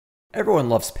Everyone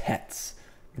loves pets.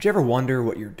 But you ever wonder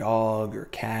what your dog or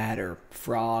cat or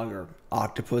frog or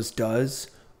octopus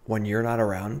does when you're not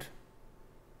around?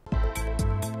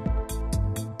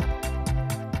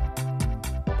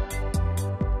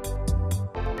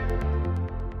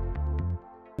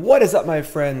 What is up, my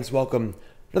friends? Welcome to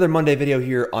another Monday video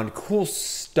here on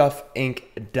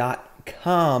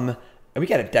CoolStuffInc.com. And we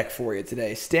got a deck for you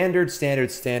today.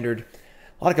 Standard.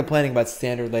 A lot of complaining about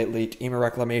standard lately. Temur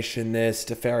Reclamation this,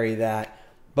 Teferi that.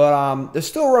 But there's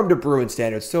still room to brew in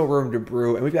standard. Still room to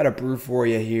brew. And we've got a brew for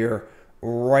you here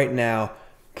right now.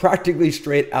 Practically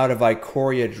straight out of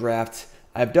Ikoria Draft.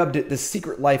 I've dubbed it the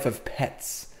Secret Life of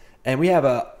Pets. And we have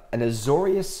an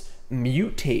Azorius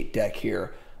Mutate deck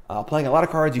here. Playing a lot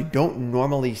of cards you don't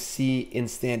normally see in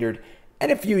standard,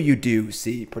 and a few you do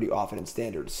see pretty often in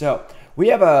standard. So we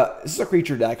have this is a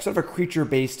creature deck, sort of a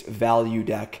creature-based value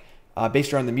deck,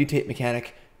 based around the mutate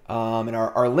mechanic. And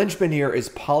our linchpin here is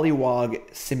Pollywog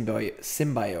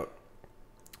Symbiote.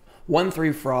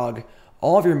 1/3 frog.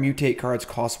 All of your mutate cards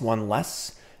cost 1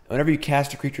 less. And whenever you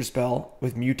cast a creature spell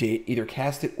with mutate, either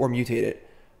cast it or mutate it,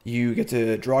 you get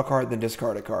to draw a card, then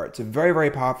discard a card. It's a very,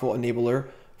 very powerful enabler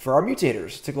for our mutators.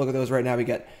 Let's take a look at those right now. We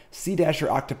got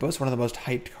Sea-Dasher Octopus, one of the most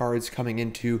hyped cards coming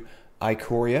into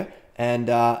Ikoria. And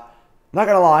not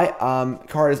gonna lie,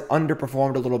 card has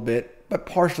underperformed a little bit, but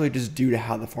partially just due to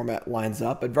how the format lines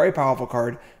up. But very powerful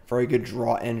card, very good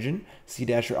draw engine.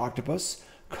 Sea-Dasher Octopus.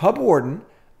 Cubwarden,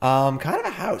 kind of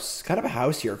a house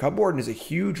here. Cubwarden is a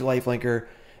huge lifelinker.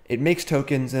 It makes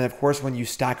tokens, and of course when you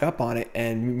stack up on it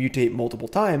and mutate multiple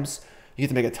times, you get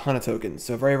to make a ton of tokens.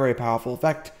 So very, very powerful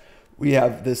effect. We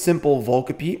have the simple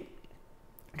Vulpikeet,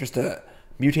 just a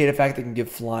mutate effect that can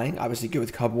give flying. Obviously good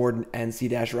with Cubwarden and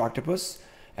Sea-Dasher Octopus.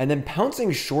 And then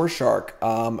Pouncing Shoreshark,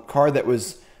 card that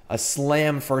was a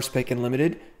slam first pick in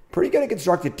limited. Pretty good at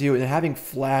constructed too, and then having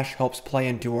flash helps play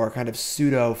into our kind of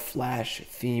pseudo flash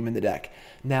theme in the deck.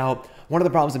 Now, one of the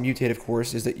problems of mutate, of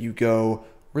course, is that you go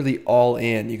really all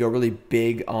in. You go really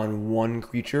big on one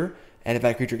creature, and if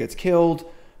that creature gets killed,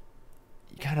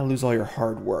 you kind of lose all your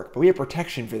hard work. But we have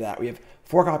protection for that. We have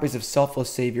 4 copies of Selfless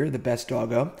Savior, the best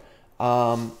doggo,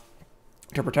 to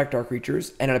protect our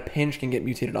creatures, and at a pinch can get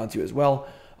mutated onto as well.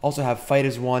 Also have Fight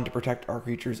as 1 to protect our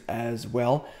creatures as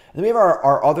well. And then we have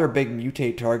our other big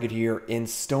mutate target here in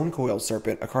Stonecoil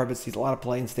Serpent, a card that sees a lot of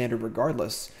play in standard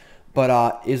regardless,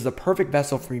 but is the perfect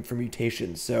vessel for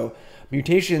mutations. So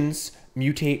mutations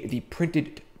mutate the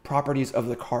printed properties of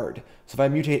the card. So if I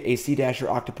mutate a Sea-Dasher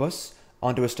Octopus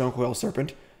onto a Stonecoil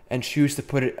Serpent and choose to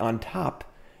put it on top,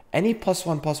 any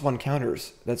 +1/+1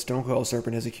 counters that Stonecoil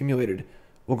Serpent has accumulated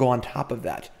will go on top of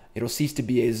that. It'll cease to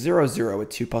be a 0/0 with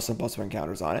 2 +1/+1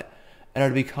 counters on it, and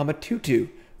it'll become a 2/2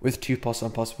 with 2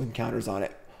 +1/+1 counters on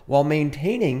it, while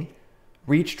maintaining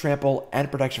reach, trample,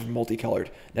 and protection from multicolored.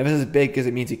 Now this is big because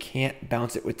it means you can't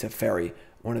bounce it with Teferi,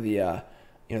 one of the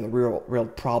the real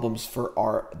problems for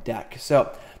our deck.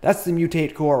 So that's the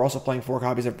mutate core. We're also playing 4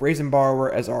 copies of Brazen Borrower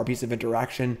as our piece of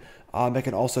interaction that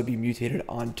can also be mutated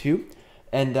onto.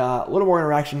 And a little more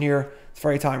interaction here. It's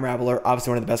Fairy Time Raveler,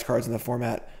 obviously one of the best cards in the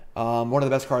format. One of the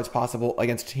best cards possible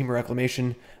against Temur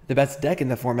Reclamation. The best deck in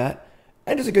the format.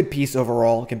 And just a good piece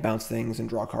overall. It can bounce things and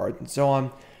draw cards and so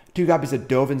on. 2 copies of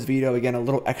Dovin's Veto. Again, a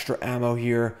little extra ammo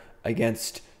here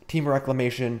against Temur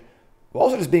Reclamation. While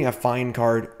also just being a fine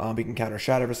card. We can counter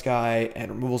Shatter the Sky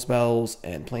and removal spells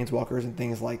and planeswalkers and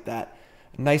things like that.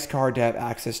 Nice card to have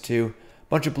access to.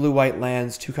 Bunch of blue-white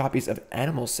lands. 2 copies of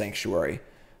Animal Sanctuary,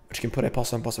 which can put a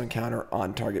 +1/+1 counter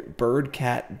on target bird,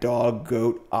 cat, dog,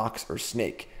 goat, ox, or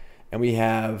snake. And we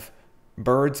have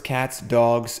birds, cats,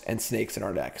 dogs, and snakes in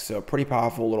our deck. So pretty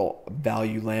powerful little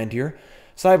value land here.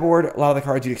 Sideboard, a lot of the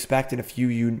cards you'd expect and a few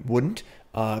you wouldn't.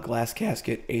 Glass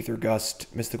Casket, Aether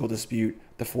Gust, Mystical Dispute,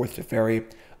 the 4th Teferi.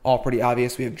 All pretty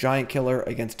obvious. We have Giant Killer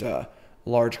against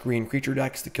large green creature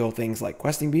decks to kill things like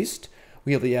Questing Beast.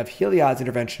 We have Heliod's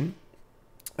Intervention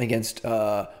against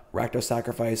Rakdos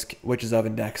Sacrifice, Witch's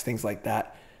Oven decks, things like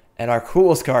that. And our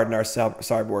coolest card in our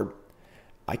sideboard,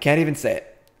 I can't even say it.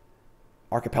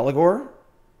 Archipelagore?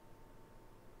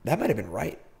 That might have been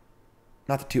right.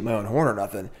 Not to toot my own horn or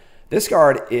nothing. This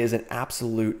card is an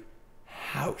absolute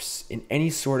house in any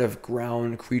sort of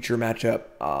ground creature matchup.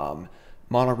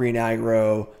 Mono green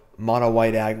aggro, mono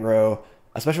white aggro,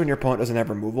 especially when your opponent doesn't have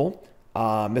removal.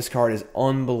 This card is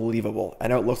unbelievable. I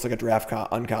know it looks like a draft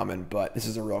uncommon, but this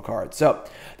is a real card. So,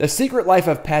 the Secret Life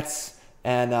of Pets,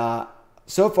 and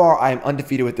so far I am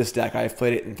undefeated with this deck. I have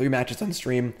played it in 3 matches on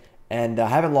stream, and I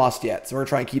haven't lost yet. So we're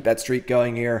trying to keep that streak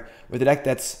going here with a deck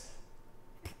that's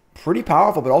pretty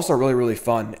powerful, but also really, really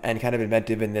fun and kind of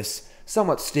inventive in this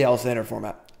somewhat stale standard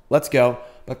format. Let's go.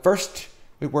 But first,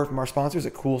 Quick word from our sponsors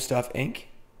at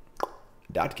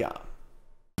CoolStuffInc.com.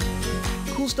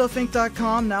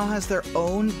 CoolStuffInc.com now has their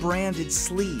own branded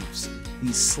sleeves.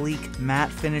 These sleek,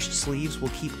 matte finished sleeves will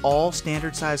keep all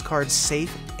standard size cards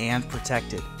safe and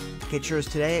protected. Get yours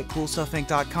today at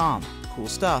CoolStuffInc.com. Cool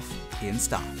stuff in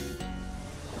stock.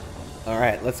 All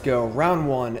right, let's go. Round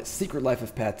 1, Secret Life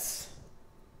of Pets.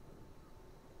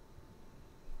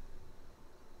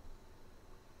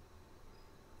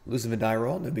 Losing the die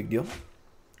roll, no big deal.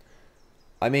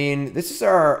 I mean, this is the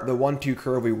 1-2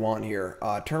 curve we want here.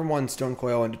 Turn 1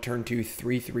 Stonecoil into turn 2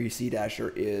 3/3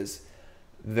 Sea-Dasher is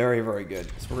very, very good.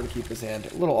 So we're going to keep this hand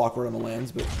a little awkward on the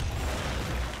lands, but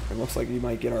it looks like we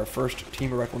might get our first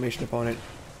Team of Reclamation opponent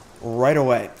right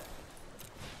away.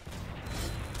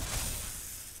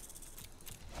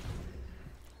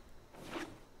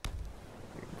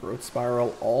 Growth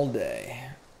Spiral all day.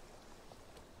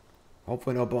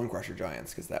 Hopefully no Bone Crusher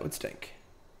Giants, because that would stink.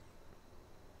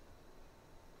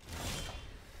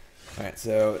 Alright,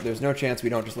 so there's no chance we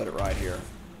don't just let it ride here.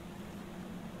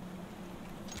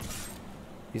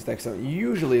 These decks don't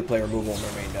usually play removal in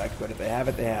their main deck, but if they have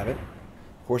it, they have it.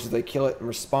 Of course, if they kill it in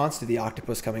response to the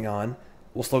Octopus coming on,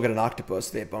 we'll still get an Octopus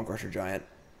if they have Bone Crusher Giant.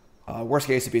 Worst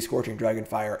case would be Scorching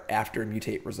Dragonfire after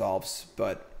Mutate resolves,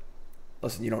 but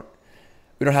listen, we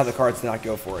don't have the cards to not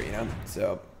go for it, you know?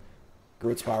 So,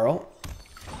 Growth Spiral,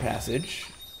 Passage.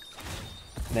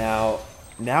 Now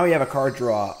we have a card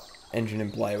draw engine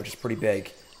in play, which is pretty big.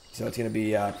 So it's going to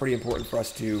be pretty important for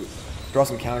us to draw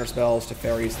some counter spells,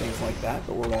 Teferis, things like that.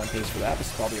 But we're well on pace for that. This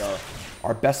is probably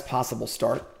our best possible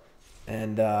start.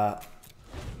 And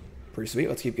pretty sweet.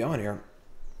 Let's keep going here.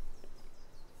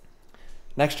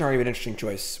 Next turn, we have an interesting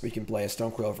choice. We can play a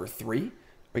Stonecoil for 3.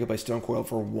 We can play Stonecoil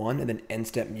for 1 and then end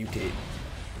step Mutate.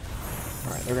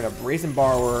 Alright, they're going to Brazen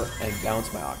Borrower and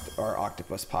bounce my our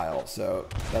Octopus pile. So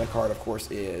that card, of course,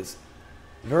 is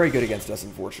very good against us,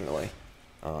 unfortunately.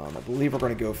 I believe we're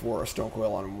going to go for a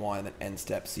Stonecoil on 1 and then end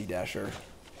step Sea-Dasher.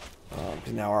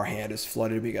 Because now our hand is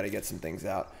flooded. We got to get some things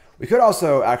out. We could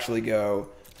also actually go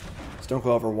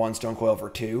Stonecoil for 1, Stonecoil for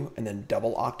 2, and then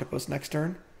double Octopus next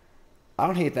turn. I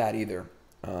don't hate that either.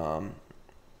 I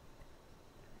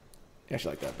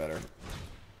actually like that better.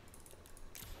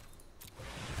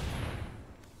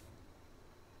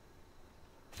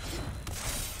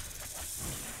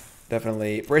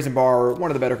 Definitely. Brazen Borrower,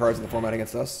 one of the better cards in the format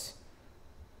against us.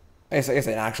 I guess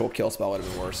an actual kill spell would have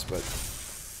been worse, but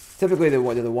typically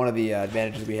one of the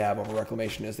advantages we have over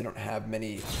Reclamation is they don't have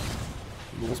many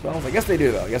removal spells. I guess they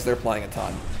do, though. I guess they're playing a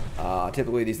ton.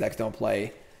 Typically, these decks don't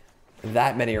play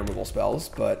that many removal spells,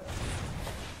 but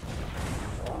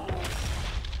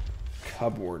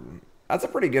Cubwarden. That's a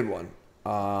pretty good one.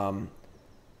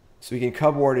 So we can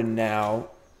Cubwarden now.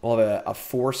 We'll have a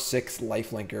 4/6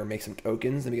 lifelinker, make some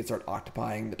tokens, and we can start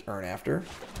octopying the turn after.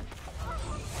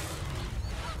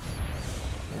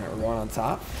 Alright, we're going on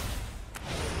top.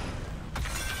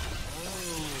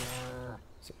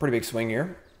 It's a pretty big swing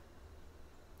here.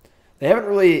 They haven't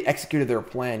really executed their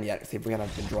plan yet, because they've kind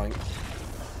of been drawing.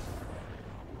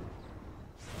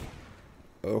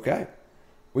 Okay.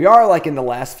 We are like in the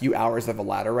last few hours of a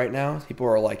ladder right now. People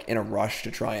are like in a rush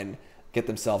to try and get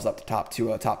themselves up to top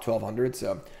 1200.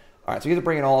 So, all right. So we have to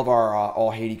bring in all of our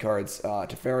all Haiti cards,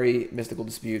 Teferi, Mystical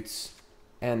Disputes,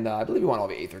 and I believe we want all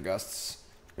the Aether Gusts.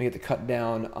 We get to cut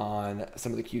down on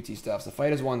some of the QT stuff. So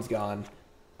Fight as One's gone.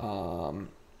 I'd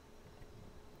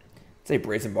say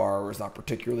Brazen Borrower is not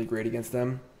particularly great against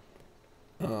them.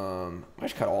 I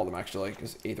should cut all of them actually,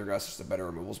 because Aether Gust is just a better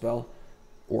removal spell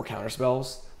or counter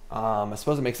spells. I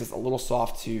suppose it makes us a little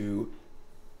soft to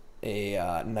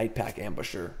a Night Pack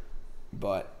Ambusher,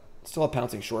 but still a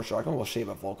Pouncing Shoreshark. I'm going to shave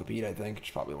up Vulpikeet, I think. It's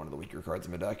probably one of the weaker cards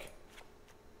in my deck.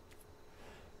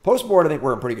 Post-board, I think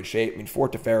we're in pretty good shape. I mean, 4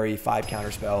 Teferi, 5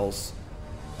 counter spells.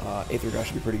 Aether Gust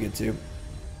should be pretty good too.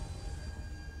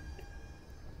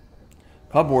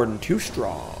 Cubwarden, too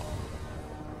strong.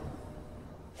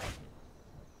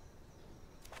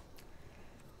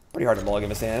 Pretty hard to mulligan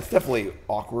this hand. It's definitely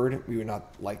awkward. We would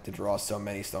not like to draw so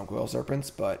many Stonecoil Serpents,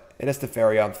 but it has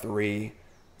Teferi on 3.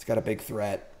 It's got a big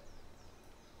threat.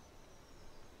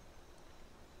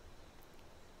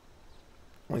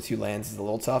 Only 2 lands is a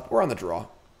little tough. We're on the draw.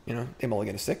 You know, they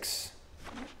mulligan to 6.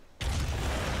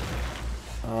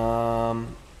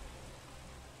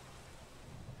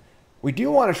 We do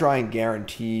want to try and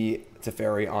guarantee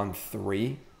Teferi on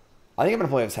 3. I think I'm going to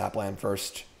play this Hapland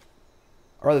first.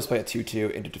 I'd rather just play a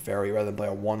 2/2 into Teferi rather than play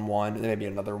a 1/1 and then maybe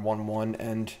another 1/1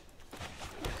 and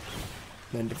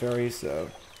then Teferi.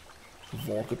 So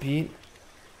Vulpikeet.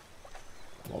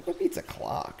 Vulpikeet's a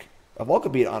clock. A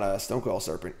Vulpikeet on a Stonecoil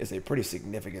Serpent is a pretty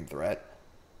significant threat.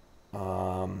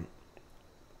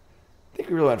 think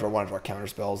we really want to draw one of our counter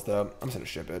spells, though. I'm just going to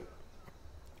ship it.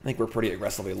 I think we're pretty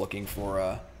aggressively looking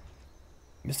for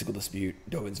Mystical Dispute,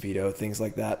 Dovin's Veto, things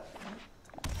like that.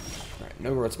 Alright,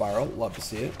 no Growth Spiral. Love to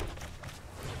see it.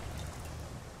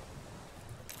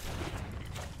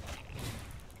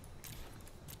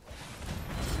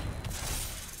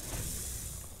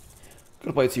 Could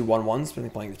have played 2 1/1s, but I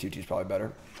think playing the 2/2 is probably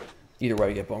better. Either way,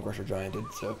 we get Bone Crusher Gianted,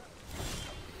 so.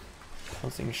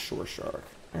 Pouncing Shoreshark.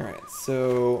 Alright,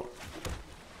 so.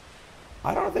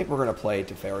 I don't think we're going to play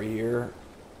Teferi here.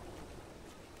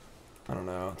 I don't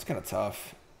know. It's kind of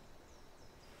tough.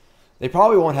 They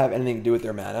probably won't have anything to do with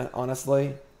their mana,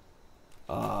 honestly.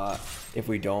 If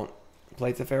we don't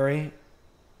play Teferi.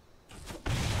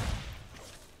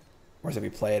 Whereas if we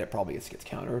play it, it probably gets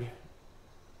countered.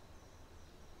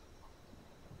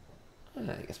 I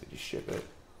guess we just ship it.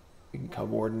 We can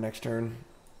Cubwarden next turn.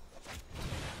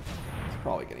 It's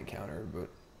probably getting countered, but...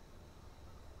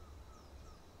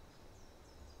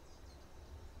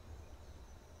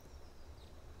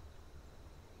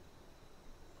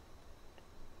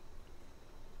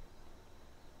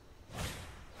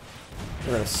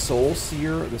 We're going to Soul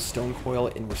Seer the Stonecoil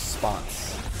in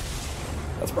response.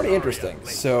 That's pretty interesting.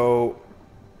 So,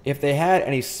 if they had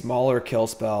any smaller kill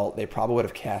spell, they probably would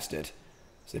have cast it.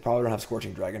 So they probably don't have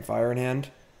Scorching Dragonfire in hand.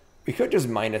 We could just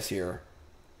minus here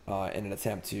in an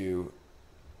attempt to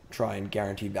try and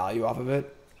guarantee value off of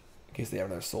it, in case they have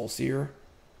another Soul Seer.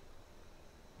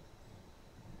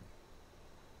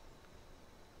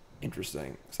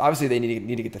 Interesting. So obviously they need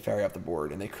to get the Teferi off the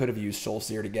board, and they could have used Soul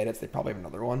Seer to get it, so they probably have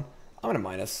another one. I'm going to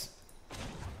minus.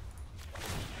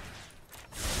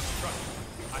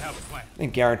 I have a plan. I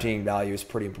think guaranteeing value is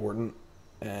pretty important.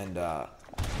 And was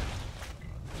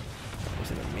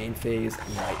in the main phase,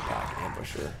 Night Pack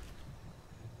Ambusher.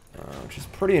 Which is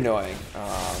pretty annoying,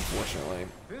 unfortunately.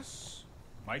 This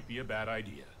might be a bad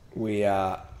idea. We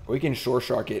can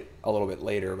Shoreshark it a little bit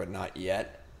later, but not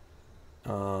yet.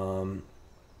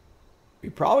 We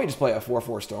probably just play a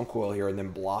 4/4 Stonecoil here and then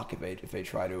block if they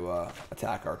try to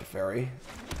attack our Teferi.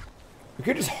 We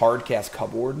could just hard cast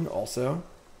Cubwarden also.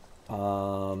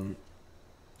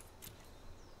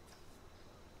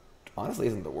 Honestly,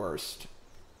 isn't the worst.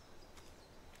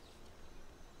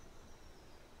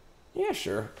 Yeah,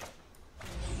 sure.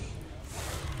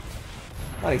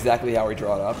 Not exactly how we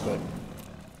draw it up, but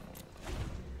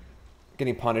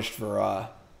getting punished for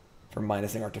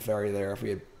minusing our Teferi there. If we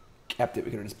had kept it,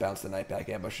 we could have just bounced the Nightpack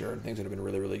Ambusher and things would have been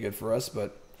really, really good for us,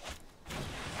 but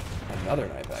another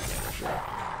Nightpack Ambusher.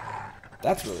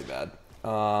 That's really bad.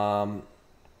 I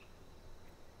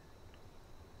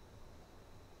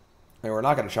mean, we're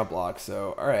not going to chump block,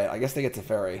 so alright, I guess they get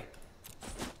Teferi.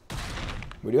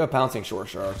 We do have Pouncing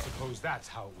Shoreshark. I suppose that's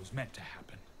how it was meant to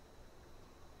happen.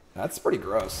 That's pretty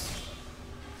gross.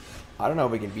 I don't know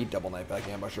if we can beat double Nightpack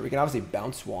Ambusher. We can obviously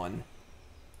bounce one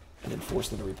and then force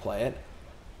them to replay it.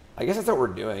 I guess that's what we're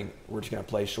doing. We're just going to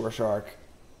play Shoreshark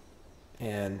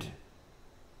and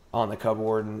on the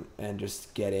Cubwarden and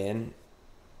just get in.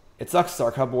 It sucks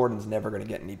our Cubwarden's never going to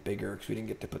get any bigger because we didn't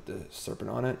get to put the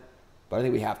Serpent on it. But I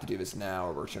think we have to do this now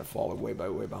or we're just going to fall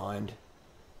way behind.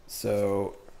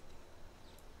 So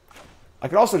I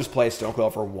could also just play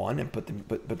Stonecoil for 1 and put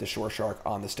the Shoreshark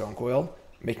on the Stonecoil,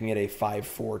 making it a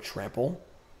 5/4 trample,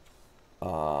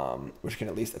 which can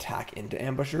at least attack into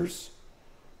ambushers.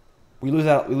 We lose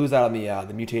out on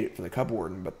the mutate for the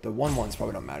Cubwarden, but the 1/1s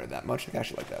probably don't matter that much. I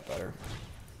actually like that better.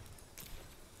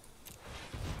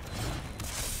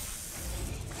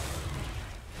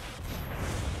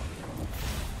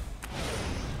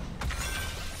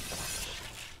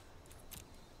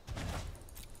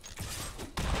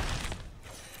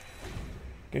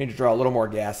 Gonna need to draw a little more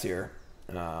gas here.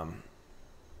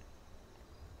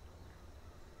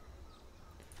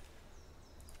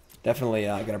 Definitely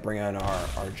going to bring on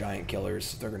our giant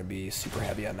killers. They're going to be super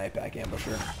heavy on Nightpack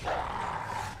Ambusher.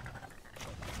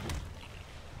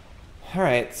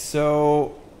 Alright,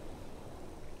 so...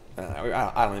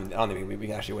 I don't think we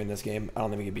can actually win this game. I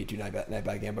don't think we can beat 2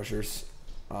 Nightpack Ambushers.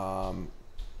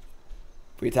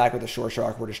 If we attack with the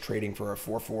Shoreshark, we're just trading for a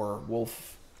 4/4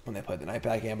 Wolf when they play the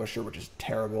Nightpack Ambusher, which is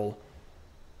terrible.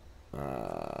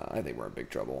 I think we're in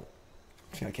big trouble.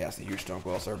 Just going to cast a huge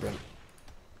Stonecoil Serpent.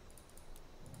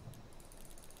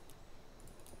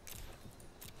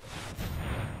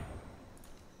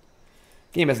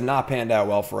 Game has not panned out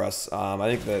well for us.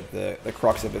 I think the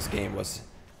crux of this game was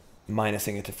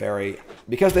minusing a Teferi.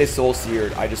 Because they Soul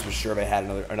Seared, I just was sure they had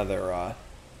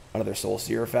another Soul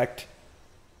Seer effect.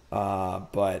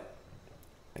 But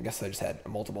I guess they just had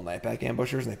multiple Nightpack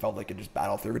Ambushers, and they felt they could just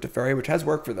battle through a Teferi, which has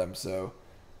worked for them, so...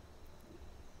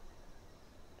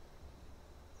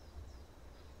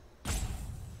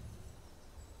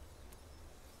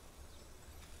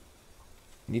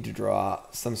 Need to draw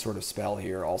some sort of spell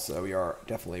here. Also, we are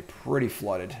definitely pretty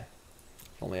flooded.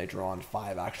 Only I've drawn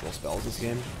 5 actual spells this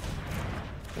game.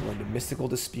 I'm going to Mystical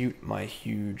Dispute my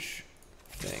huge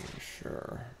thing.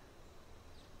 Sure.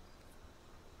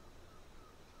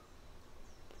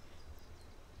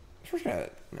 Nah,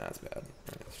 that's bad.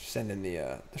 Right, let's send in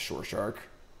the Shoreshark.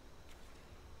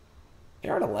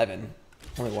 They're at 11.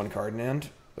 Only 1 card in hand.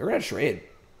 They're gonna trade.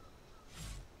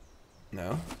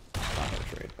 No, not gonna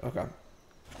trade. Okay.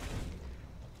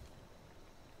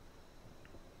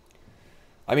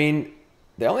 I mean,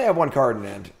 they only have 1 card in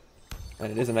hand,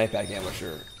 and it is a Nightback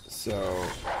Ambusher, so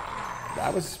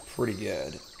that was pretty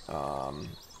good.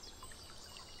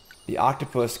 The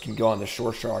Octopus can go on the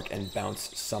Shoreshark and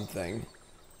bounce something.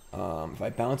 If I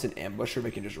bounce an Ambusher,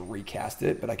 we can just recast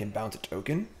it, but I can bounce a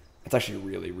token. That's actually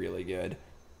really, really good.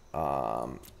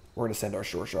 We're going to send our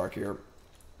Shoreshark here.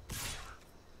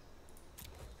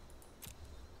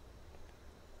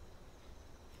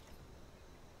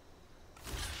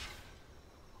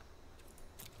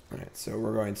 Alright, so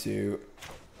we're going to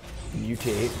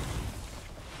mutate.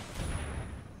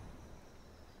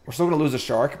 We're still going to lose a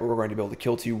shark, but we're going to be able to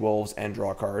kill 2 wolves and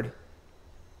draw a card.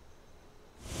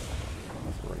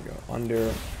 We're going to go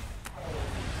under.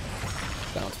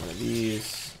 Bounce one of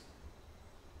these.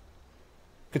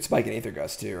 Could spike an Aether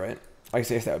Gust too, right? I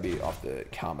guess that would be off the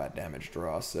combat damage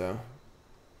draw, so.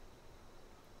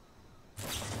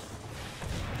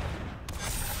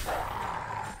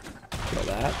 Kill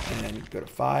that, and go to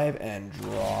 5 and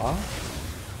draw.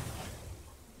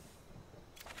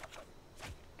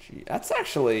 Gee, that's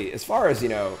actually, as far as, you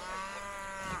know,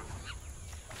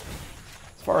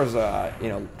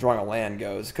 drawing a land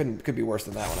goes, could be worse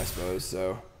than that one, I suppose,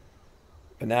 so.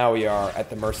 But now we are at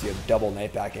the mercy of double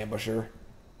Nightback Ambusher.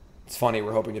 It's funny,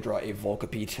 we're hoping to draw a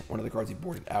Vulpikeet, one of the cards he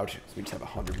boarded out, so we just have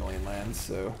 100 million lands,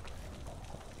 so.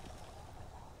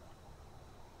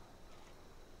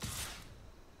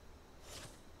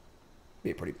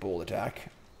 Be a pretty bold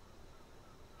attack.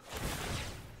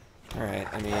 Alright,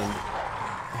 I mean,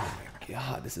 oh my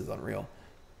god, this is unreal.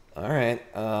 Alright,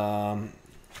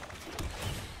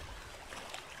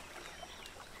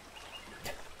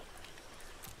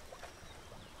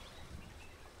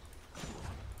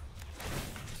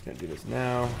 just gonna do this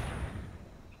now.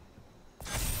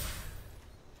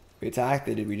 We attack,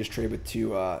 we just trade with two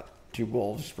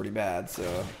wolves, which is pretty bad, so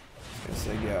I guess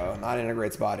they go. Not in a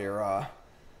great spot here.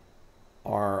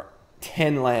 Our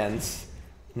 10 lands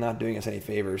not doing us any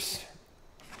favors.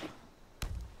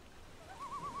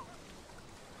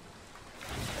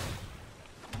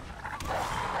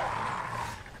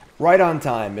 Right on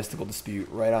time, Mystical Dispute,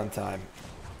 right on time.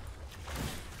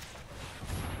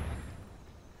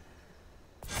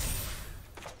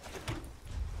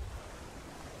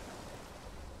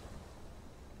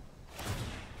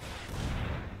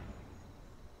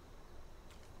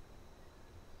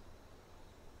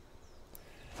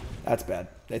 That's bad.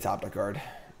 They topped a card.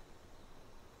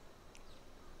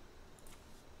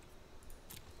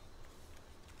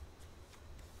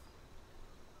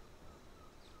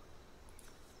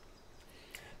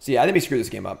 So yeah, I think we screwed this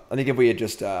game up. I think if we had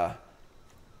just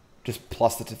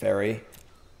plus the Teferi,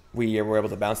 we were able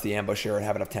to bounce the Ambusher and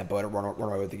have enough tempo to run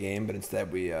away with the game. But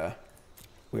instead, we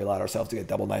allowed ourselves to get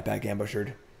double Nightback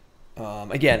Ambushered.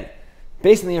 Again,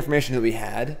 based on the information that we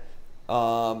had,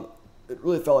 it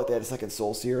really felt like they had a second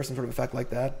Soul Seer or some sort of effect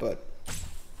like that, but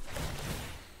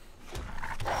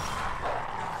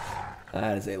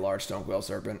that is a large Stonecoil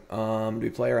Serpent. Do we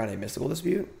play around a Mystical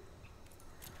Dispute?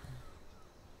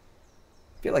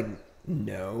 I feel like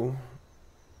no,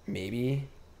 maybe.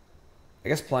 I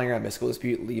guess playing around Mystical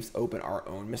Dispute leaves open our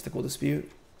own Mystical Dispute.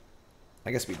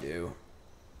 I guess we do.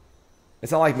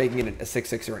 It's not like making it a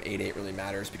 6/6 or an 8/8 really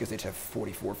matters because they just have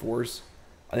 44 fours.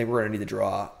 I think we're going to need to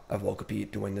draw a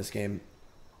Vulpikeet to win this game.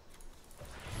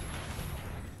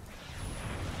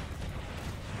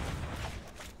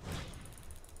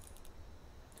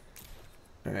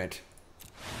 Alright.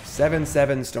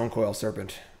 7/7 Stonecoil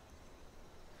Serpent.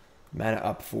 Mana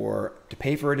up to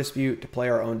pay for a dispute, to play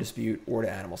our own dispute, or to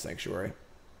Animal Sanctuary.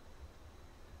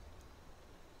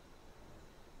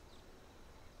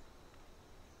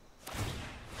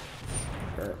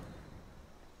 Sure.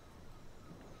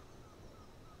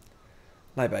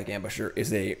 Nightback Ambusher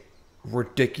is a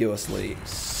ridiculously,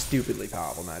 stupidly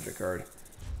powerful Magic card.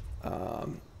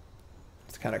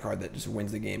 It's the kind of card that just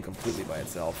wins the game completely by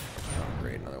itself. Oh,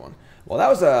 great, another one. Well, that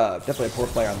was definitely a poor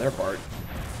play on their part.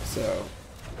 So,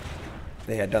 if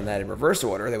they had done that in reverse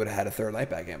order, they would have had a third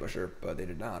Nightback Ambusher, but they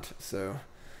did not. So,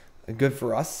 good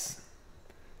for us.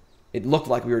 It looked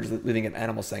like we were just living in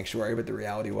Animal Sanctuary, but the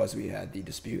reality was we had the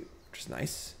dispute, which is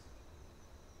nice.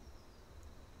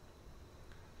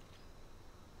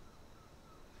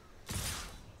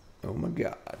 Oh my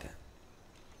god.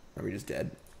 Are we just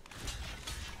dead?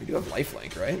 We do have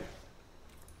lifelink, right?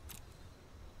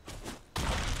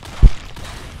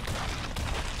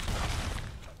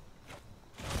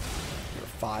 Number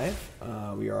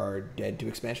 5. We are dead to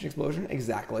Expansion Explosion.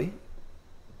 Exactly.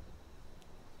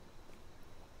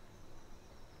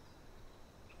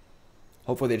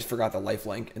 Hopefully they just forgot the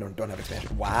lifelink and don't have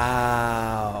expansion.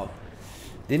 Wow.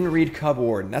 Didn't read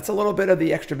Cubwarden. That's a little bit of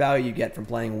the extra value you get from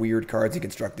playing weird cards you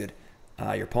constructed.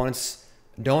 Your opponents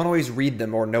don't always read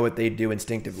them or know what they do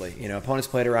instinctively. You know, opponents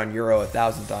played around Euro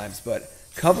 1,000 times, but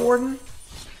Cubwarden,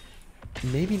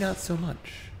 maybe not so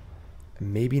much.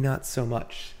 Maybe not so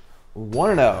much.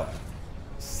 1-0.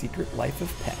 Secret Life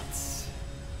of Pets.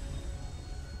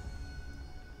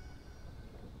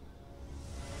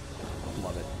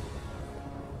 Love it.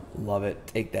 Love it.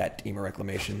 Take that, Temur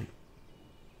Reclamation.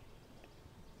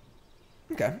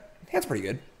 Okay. That's pretty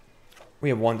good. We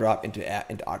have 1-drop into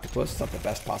Octopus. It's not the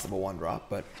best possible 1-drop,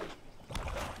 but...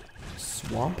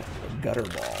 Swamp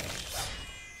Gutterball.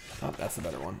 Oh, that's the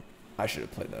better one. I should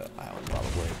have played the island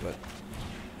probably, but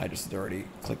I just already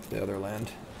clicked the other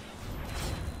land.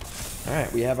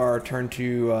 Alright, we have our turn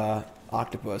 2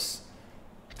 Octopus.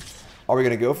 Are we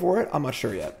going to go for it? I'm not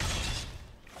sure yet.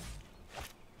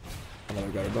 Another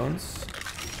Gutter Bones.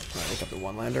 Alright, look up the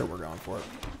 1-lander. We're going for it.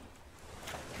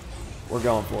 We're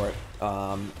going for it.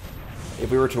 If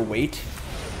we were to wait,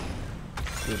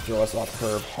 it would throw us off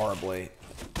curve horribly.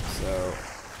 So,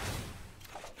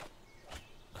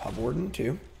 Cubwarden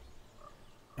too.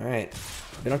 Alright.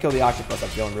 If they don't kill the Octopus, I'm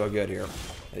feeling real good here.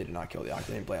 They did not kill the Octopus.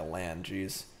 They didn't play a land.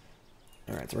 Jeez.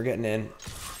 Alright, so we're getting in.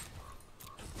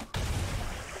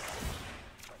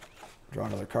 Draw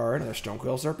another card. Another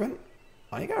Stonecoil Serpent.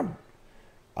 I think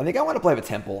I want to play with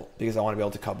Temple because I want to be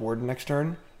able to Cubwarden next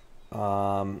turn.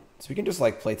 So we can just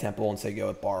like play Temple and say go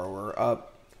with Borrower.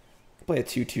 Play a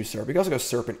 2/2 Serpent. We can also go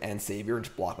Serpent and Savior and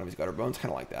just block one of these Gutter Bones.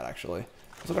 Kind of like that actually.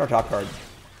 Let's look at our top card.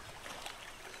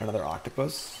 Another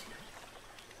Octopus.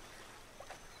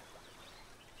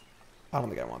 I don't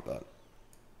think I want that.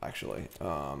 Actually,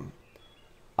 I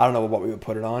don't know what we would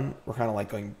put it on. We're kind of like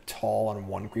going tall on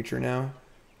one creature now.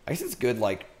 I guess it's good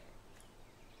like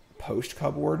post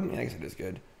Cubwarden. Yeah, I guess it is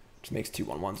good. Just makes 2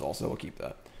 1/1s also. We'll keep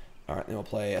that. Alright, then we'll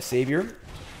play a Savior.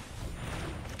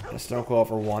 And a Stonecoil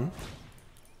for 1.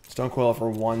 Stonecoil for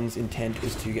 1's intent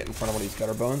is to get in front of one of these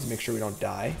Gutter Bones, make sure we don't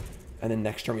die. And then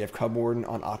next turn we have Cubwarden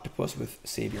on Octopus with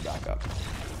Savior backup.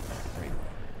 Right.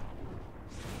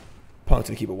 Opponent's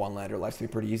going to keep a 1-lander. Life's going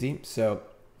to be pretty easy. So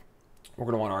we're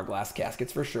going to want our Glass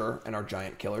Caskets for sure, and our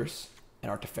Giant Killers, and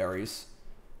our Teferis.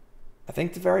 I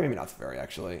think Teferi, maybe not Teferi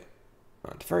actually.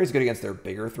 Teferi is good against their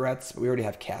bigger threats, but we already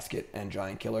have Casket and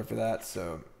Giant Killer for that,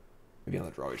 so maybe on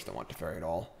the draw we just don't want Teferi at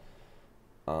all.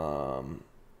 And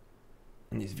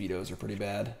these Vetoes are pretty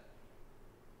bad.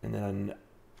 And then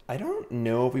I don't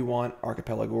know if we want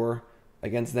Archipelagore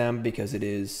against them because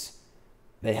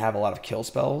they have a lot of kill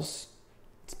spells.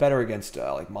 It's better against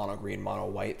like mono green, mono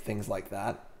white, things like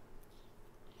that.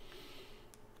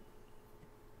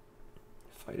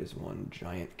 Fight is 1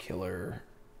 Giant Killer.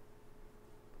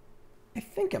 I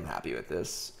think I'm happy with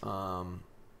this.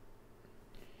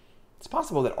 It's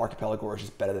possible that Archipelagore is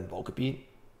just better than Vulpikeet.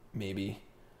 Maybe.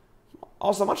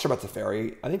 Also, I'm not sure about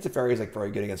Teferi. I think Teferi is like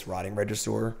very good against Rotting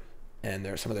Regisaur and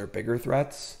there's some of their bigger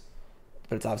threats.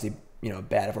 But it's obviously, you know,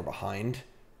 bad if we're behind.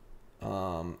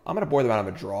 I'm going to bore them out of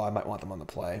a draw. I might want them on the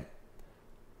play.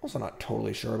 Also not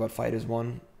totally sure about Fight is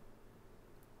 1.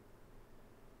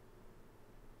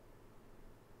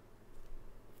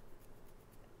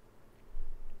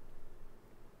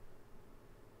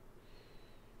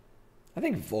 I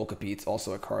think Vulpikeet's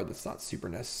also a card that's not super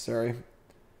necessary.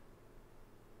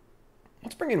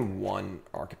 Let's bring in 1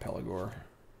 Archipelagore.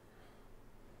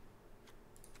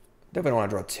 Definitely don't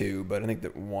want to draw 2, but I think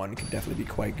that 1 could definitely be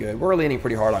quite good. We're leaning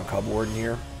pretty hard on Cubwarden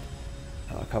here.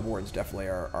 Cubwarden's definitely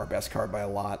our best card by a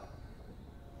lot.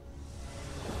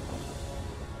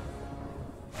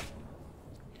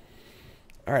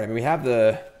 Alright, I mean, we have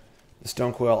the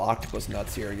Stonecoil Octopus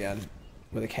nuts here again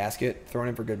with a Casket thrown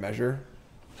in for good measure.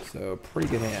 So, pretty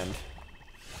good hand.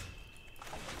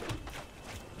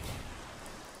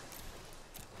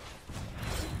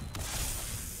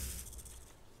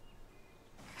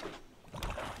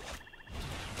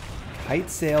 Kite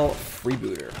Sail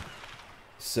Freebooter.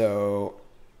 So,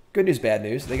 good news, bad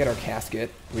news. They get our Casket.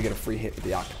 We get a free hit with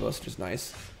the Octopus, which is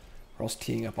nice. We're also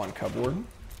teeing up on Cubwarden.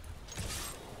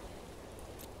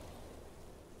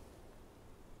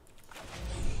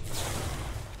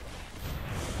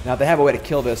 Now, if they have a way to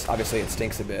kill this, obviously it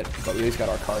stinks a bit, but we at least got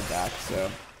our card back, so.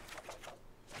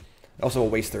 Also will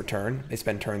waste their turn. They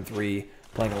spend turn 3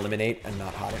 playing Eliminate and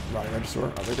not Rotting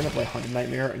Regisaur. They're going to play Hunted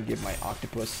Nightmare and give my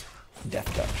Octopus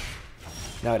Death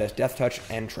Touch. Now it has Death Touch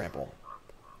and Trample,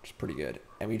 which is pretty good.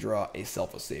 And we draw a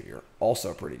Selfless Savior,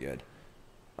 also pretty good.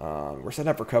 We're setting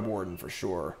up for Cubwarden for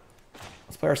sure.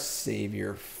 Let's play our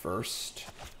Savior first.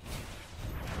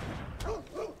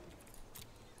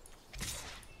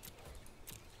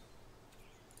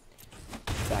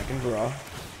 Attack and draw.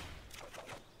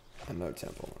 Another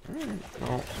Temple.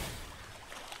 Well,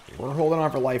 we're holding on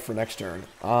for life for next turn.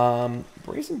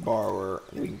 Brazen Borrower. I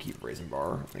think we can keep Brazen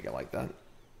Borrower. I think I like that.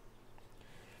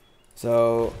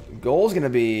 So, goal is going to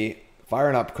be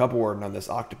firing up Cubwarden on this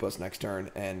Octopus next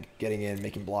turn and getting in,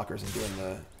 making blockers,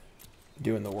 and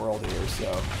doing the world here.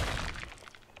 So, let's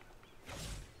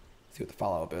see what the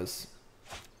follow-up is.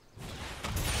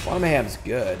 Spawn of Mayhem's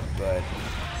good, but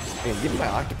giving my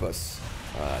Octopus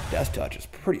Death Touch is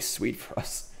pretty sweet for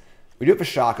us. We do have a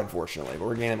shock, unfortunately, but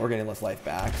we're getting less life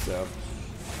back. So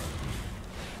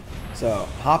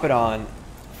hop it on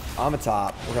the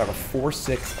top. We're gonna have a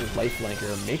 4/6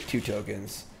 lifelinker. Make 2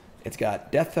 tokens. It's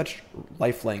got Death Touch,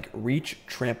 Lifelink, Reach,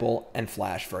 Trample, and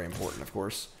Flash. Very important, of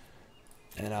course.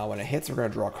 And when it hits, we're gonna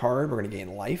draw a card. We're gonna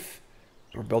gain life.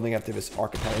 We're building up to this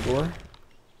Archipelagore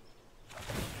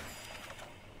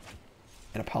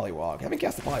and a Pollywog. I haven't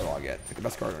cast the Pollywog yet. It's like the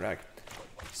best card in our deck.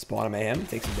 Spawn of Mayhem,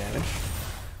 take some damage.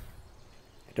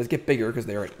 It does get bigger because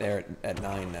they're at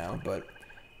 9 now, but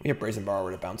we have Brazen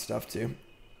Borrower to bounce stuff too.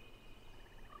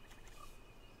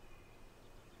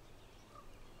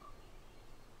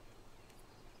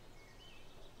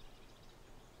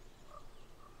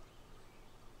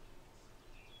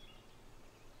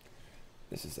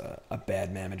 This is a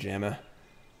bad Mamma Jamma.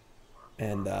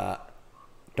 And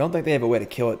don't think they have a way to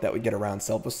kill it that would get around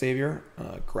Selfless Savior.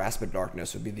 Grasp of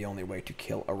Darkness would be the only way to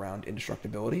kill around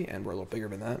Indestructibility, and we're a little bigger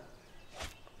than that.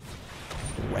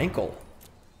 Rankle.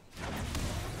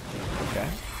 Okay,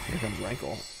 here comes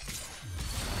Rankle.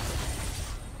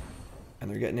 And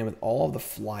they're getting in with all of the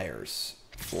flyers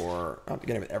for... Oh, they're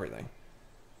getting in with everything.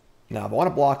 Now, if I want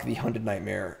to block the Hunted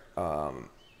Nightmare, I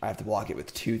have to block it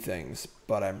with 2 things,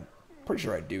 but I'm pretty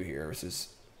sure I do here. This is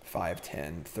 5,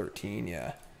 10, 13,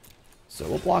 yeah. So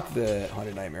we'll block the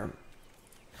Hunted Nightmare.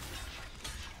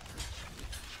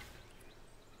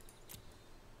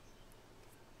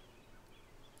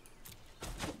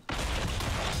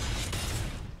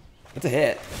 It's a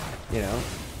hit, you know.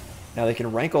 Now they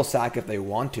can Rankle sack if they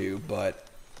want to, but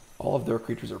all of their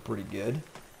creatures are pretty good.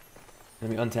 And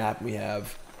we untap, we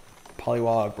have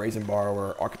Pollywog, Brazen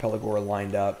Borrower, Archipelagore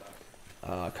lined up,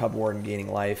 Cubwarden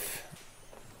gaining life.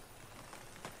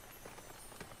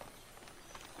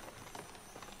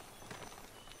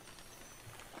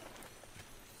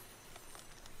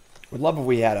 Would love if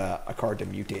we had a card to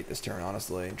mutate this turn,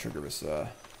 honestly, and trigger this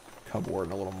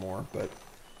Cubwarden a little more, but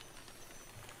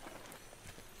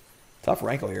tough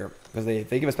Rankle here, because if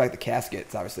they give us back the Casket,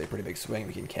 it's obviously a pretty big swing.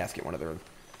 We can Casket one of their...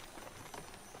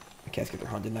 Casket their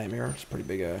Hunted Nightmare, which is a pretty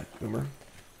big boomer.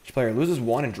 Each player loses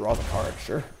 1 and draws a card,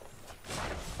 sure.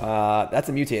 That's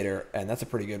a Mutator, and that's a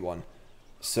pretty good one.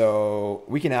 So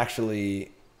we can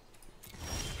actually...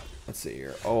 Let's see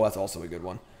here. Oh, that's also a good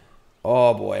one.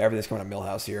 Oh boy, everything's coming to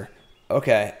Millhouse here.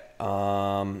 Okay,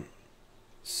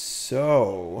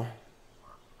 so...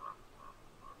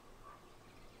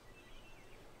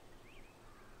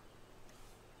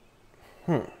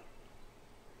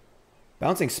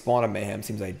 Bouncing Spawn of Mayhem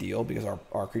seems ideal because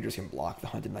our creatures can block the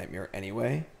Hunted Nightmare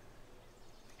anyway.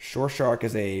 Shoreshark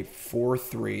is a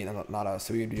 4/3, not a,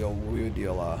 so we would deal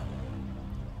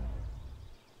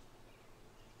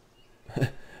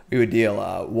we would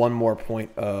deal 1 more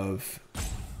point of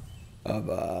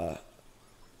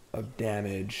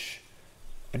damage.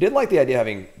 I did like the idea of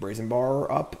having Brazen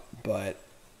Borrower up, but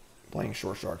playing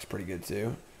Shoreshark's pretty good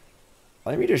too. I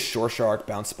think we just Shoreshark,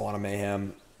 bounce Spawn of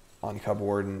Mayhem on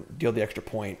Cubwarden, deal the extra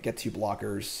point, get 2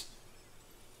 blockers,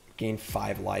 gain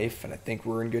 5 life, and I think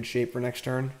we're in good shape for next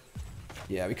turn.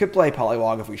 Yeah, we could play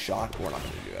Pollywog if we shock, but we're not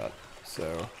going to do that.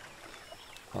 So,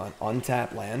 on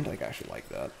untap land, I actually like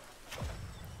that.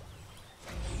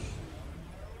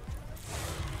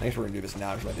 I guess we're going to do this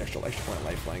now because we have the extra point of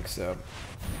lifelink, so...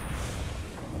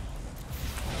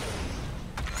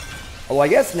 Oh, I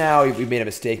guess now we made a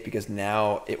mistake because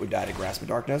now it would die to Grasp of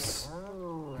Darkness.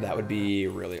 That would be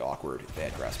really awkward if they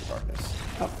had Grasp of Darkness.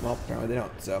 Oh, well, apparently they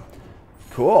don't. So,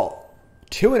 cool.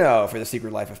 2-0 for the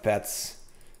Secret Life of Pets.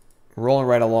 Rolling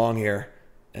right along here.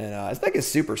 And this deck is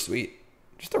super sweet.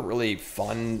 Just a really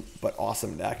fun but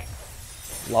awesome deck.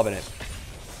 Loving it.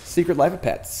 Secret Life of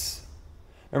Pets.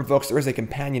 Remember, folks, there is a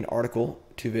companion article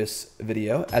to this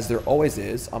video, as there always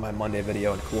is on my Monday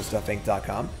video on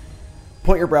CoolStuffInc.com.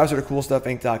 Point your browser to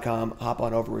CoolStuffInc.com. Hop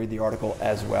on over, read the article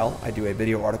as well. I do a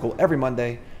video article every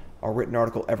Monday, a written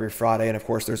article every Friday, and of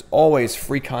course, there's always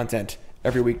free content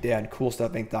every weekday on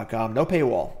CoolStuffInc.com. No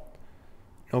paywall.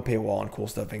 No paywall on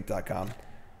CoolStuffInc.com.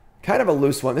 Kind of a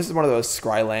loose one. This is one of those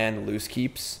Scryland loose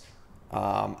keeps.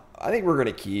 I think we're going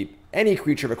to keep any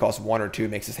creature that costs 1 or 2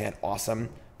 makes this hand awesome.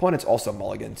 Opponent's also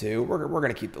mulligan too. We're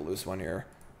going to keep the loose one here.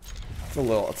 It's a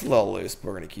little loose, but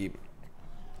we're going to keep.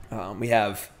 We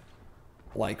have,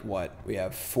 like, what? We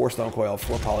have 4 Stonecoil,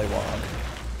 4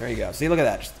 Pollywog. There you go. See, look at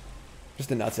that. Just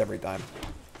the nuts every time.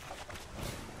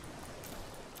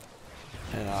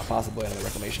 And possibly another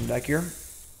Reclamation deck here.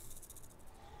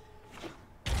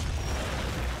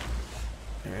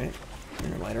 Alright.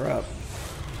 Light her up.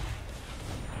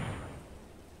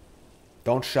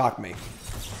 Don't shock me.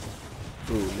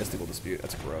 Ooh, Mystical Dispute.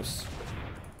 That's gross.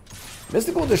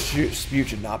 Mystical Dispute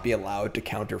should not be allowed to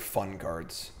counter fun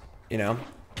cards. You know?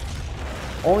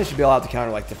 Only should be allowed to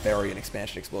counter, like, Teferi and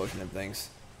Expansion Explosion and things.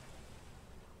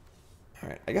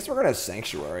 Alright, I guess we're going to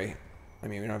Sanctuary. I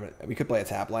mean, we could play a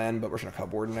tap land, but we're just going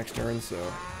to Cubwarden next turn, so...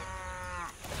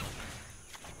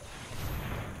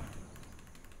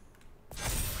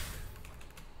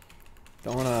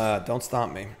 Don't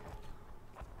stomp me.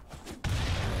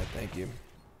 Alright, thank you.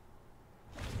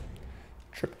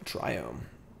 Triple Triome.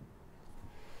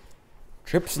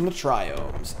 Trips in the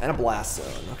Triomes. And a Blast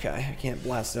Zone. Okay, I can't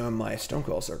Blast Zone my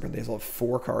Stonecoil Serpent. They still have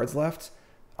 4 cards left.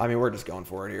 I mean, we're just going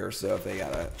for it here, so if they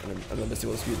got a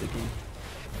Mystical Dispute, they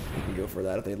can go for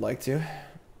that if they'd like to.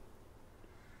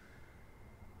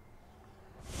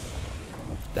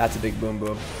 That's a big boom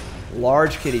boom.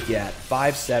 Large Kitty Cat,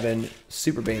 5/7,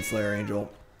 Super Bane Slayer Angel.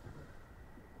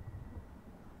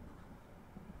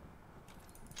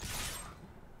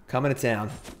 Coming to town.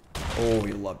 Oh,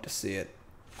 you love to see it.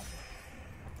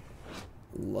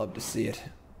 Love to see it.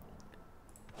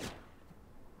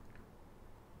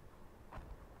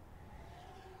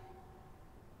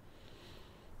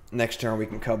 Next turn, we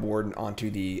can Cubwarden onto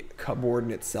the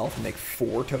Cubwarden itself and make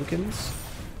 4 tokens.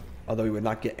 Although we would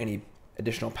not get any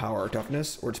additional power or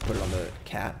toughness, or just put it on the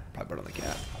cat. Probably put it on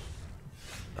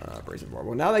the cat. Brazen Borrower.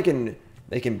 Well, now they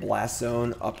can Blast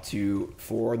Zone up to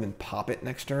 4 and then pop it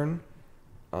next turn.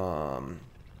 So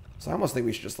I almost think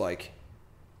we should just, like,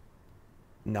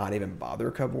 not even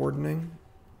bother Cubwardening.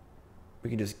 We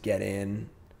can just get in,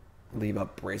 leave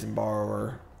up Brazen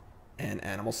Borrower and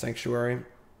Animal Sanctuary.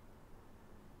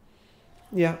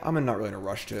 Yeah, I'm not really in a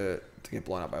rush to get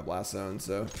blown up by Blast Zone,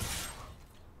 so...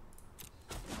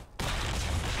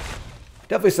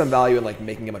 Definitely some value in, like,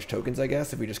 making a bunch of tokens, I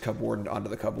guess, if we just Cubwarden onto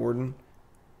the Cubwarden.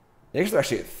 They're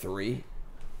actually at 3.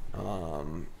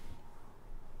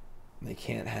 They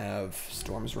can't have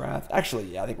Storm's Wrath. Actually,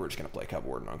 yeah, I think we're just going to play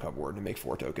Cubwarden on Cubwarden and make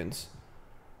 4 tokens.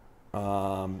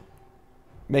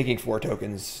 Making 4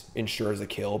 tokens ensures a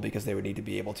kill because they would need to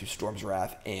be able to Storm's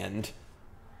Wrath and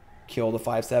kill the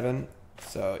 5/7.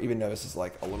 So even though this is,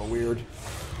 like, a little weird,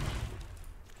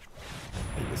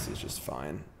 I think this is just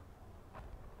fine.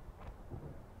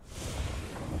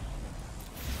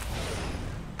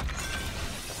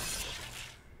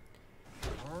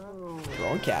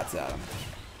 Throwing cats at him.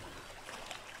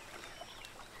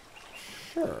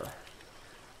 Sure.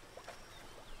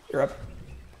 You're up.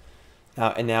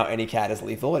 Now any cat is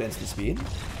lethal at instant speed.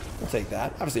 We'll take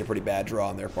that. Obviously a pretty bad draw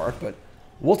on their part, but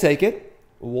we'll take it.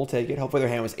 We'll take it. Hopefully their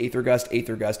hand was Aether Gust,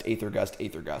 Aether Gust, Aether Gust,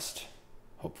 Aether Gust.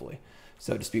 Hopefully.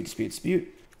 So Dispute, Dispute,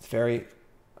 Dispute. Teferi.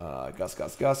 Gust,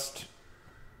 Gust, Gust.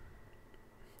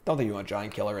 Don't think you want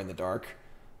Giant Killer in the dark.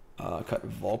 Cut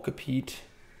Vulpikeet.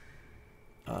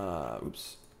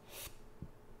 Oops.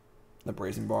 The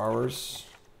Brazen Borrowers.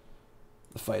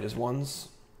 The Fight is ones.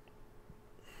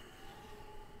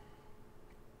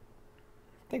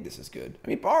 I think this is good. I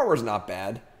mean, Borrower's not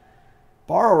bad.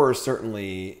 Borrower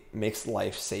certainly makes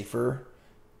life safer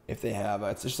if they have...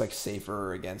 it's just, like,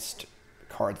 safer against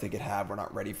cards they could have we're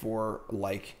not ready for,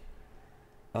 like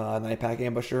Night Pack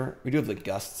Ambusher. We do have the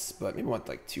Gusts, but maybe we want,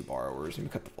 like, 2 Borrowers. Maybe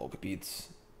cut the Vulpikeets.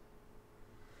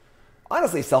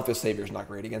 Honestly, Selfless Savior is not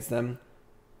great against them.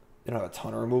 They don't have a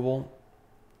ton of removal.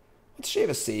 Let's shave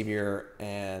a Savior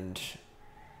and...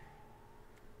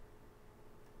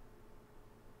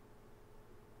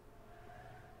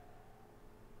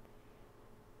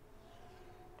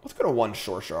 let's go to 1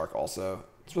 Shoreshark also.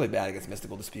 It's really bad against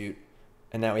Mystical Dispute.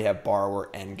 And now we have Borrower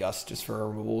and Gust just for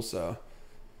removal, so...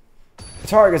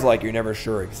 it's hard because, like, you're never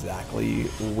sure exactly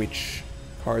which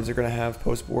cards they're going to have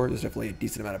post-board. There's definitely a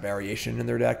decent amount of variation in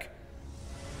their deck.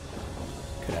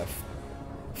 Could have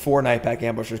 4 Night Pack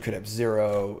Ambushers, could have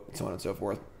 0, so on and so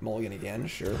forth. Mulligan again,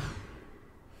 sure.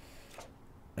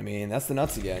 I mean, that's the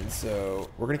nuts again, so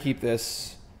we're going to keep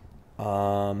this.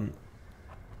 I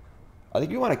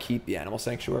think we want to keep the Animal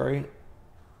Sanctuary.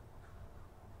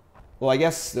 Well, I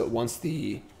guess that once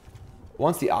the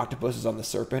octopus is on the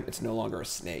serpent, it's no longer a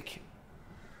snake.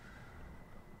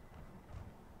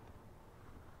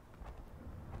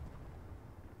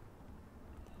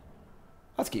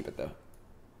 Let's keep it, though.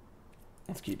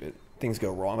 Let's keep it. Things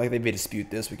go wrong. Like, if they may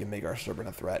dispute this, we can make our serpent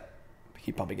a threat.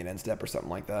 Keep pumping an end step or something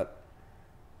like that.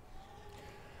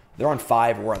 They're on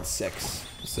 5, we're on 6.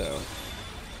 So,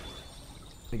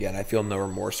 again, I feel no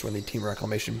remorse when the Team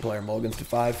Reclamation player mulligans to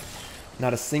 5.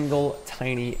 Not a single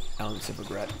tiny ounce of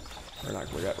regret. Or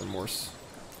not regret, remorse.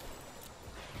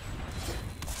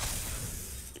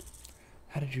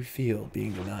 How did you feel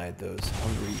being denied those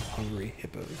hungry, hungry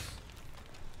hippos?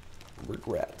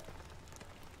 Regret.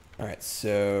 Alright,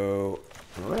 so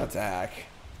we're going to attack.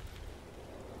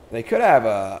 They could have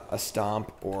a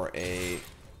Stomp or a...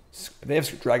 If they have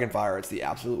Dragonfire, it's the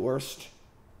absolute worst.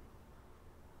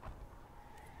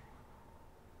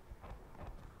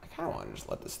 I kind of want to just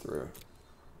let this through.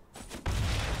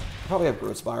 Probably have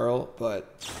Growth Spiral,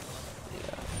 but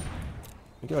yeah.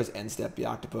 We can always end step the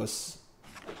Octopus.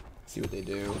 See what they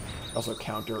do. Also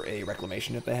counter a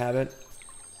Reclamation if they have it.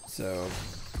 So...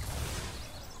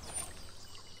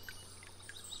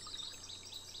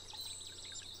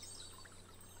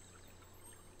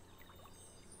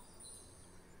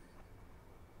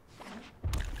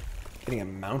 Getting a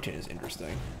mountain is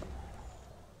interesting.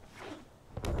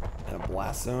 And a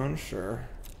blast zone, sure.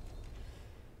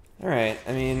 Alright,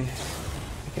 I mean,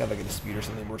 I could have like a dispute or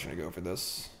something. We're just gonna go for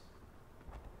this.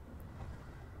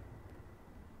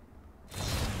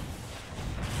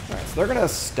 Alright, so they're gonna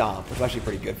stomp, which is actually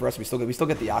pretty good for us. We still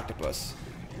get the octopus,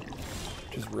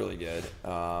 which is really good.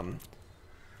 And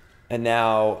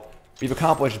now we've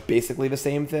accomplished basically the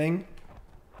same thing.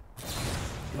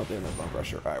 Oh, they're no Bone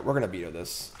Crusher. Alright, we're gonna veto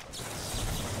this.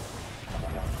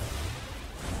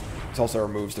 This also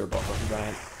removes their Buffer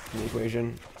Giant from the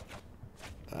equation.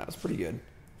 That was pretty good.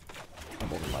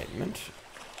 Temple of Enlightenment.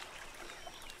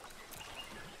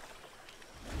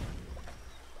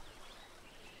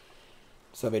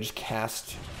 So they just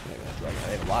cast... They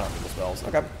have a lot of removal spells.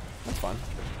 Okay, that's fine.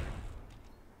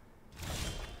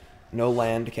 No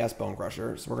land to cast Bone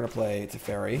Crusher, so we're going to play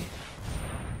Teferi.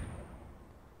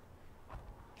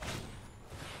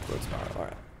 Growth Spiral,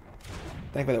 alright.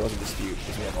 Thankfully there wasn't a dispute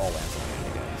because we have all lands on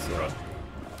it again. So.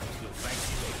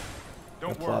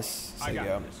 Don't worry, plus, so I got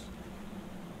go. this.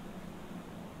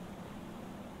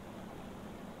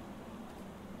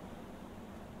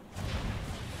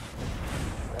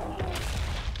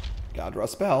 Gotta draw a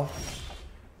spell.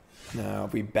 Now,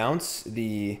 if we bounce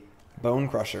the Bone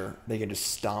Crusher, they can just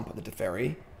stomp the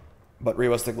Teferi. But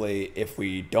realistically, if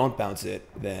we don't bounce it,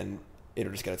 then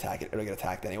it'll just get attacked. It'll get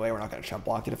attacked anyway. We're not going to chump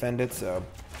block to defend it, so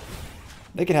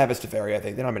they can have his Teferi, I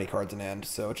think. They don't have many cards in hand,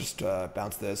 so just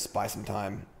bounce this, buy some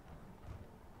time.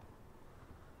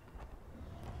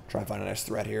 Try and find a nice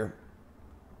threat here.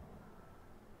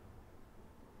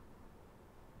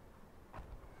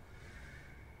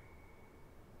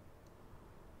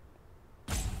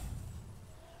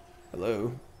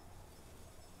 Hello.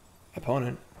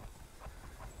 Opponent.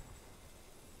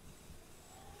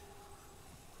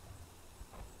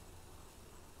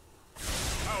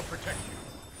 I'll protect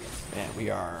you. Man, we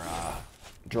are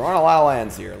drawing a lot of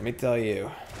lands here, let me tell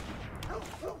you.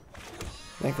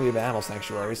 Thankfully we have Animal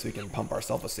Sanctuary, so we can pump our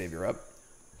Selfless Savior up.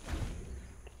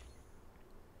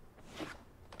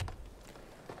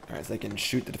 Alright, so they can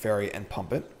shoot the Teferi and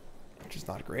pump it, which is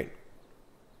not great.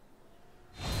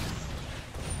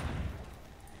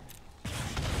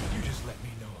 You just let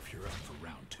me know if you're up for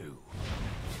round 2.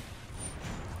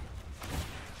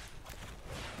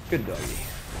 Good doggy.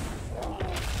 Oh,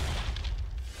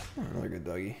 another good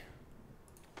doggy.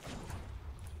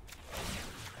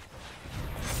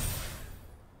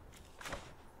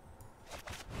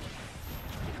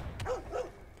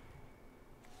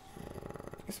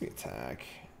 I guess we attack.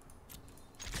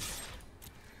 I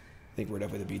think we're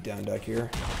definitely the beatdown deck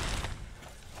here.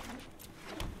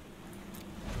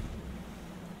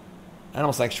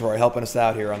 Animal Sanctuary helping us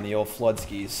out here on the old flood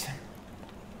skis.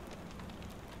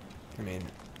 I mean,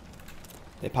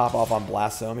 they pop off on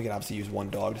Blast Zone. We can obviously use one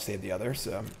dog to save the other,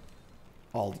 so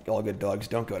all good dogs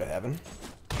don't go to heaven.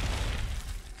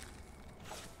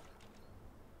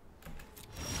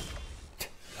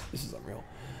 This is unreal.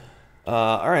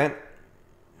 Alright.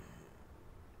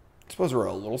 I suppose we're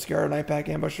a little scared of Nightpack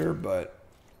Ambusher, but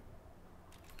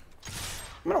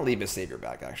I'm going to leave his Savior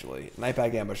back, actually.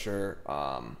 Nightpack Ambusher,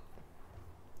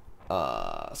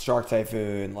 Shark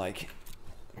Typhoon, like,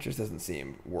 it just doesn't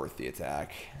seem worth the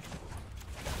attack.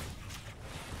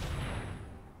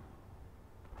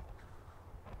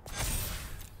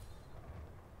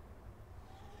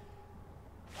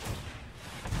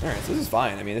 Alright, so this is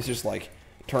fine. I mean, this just like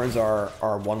turns our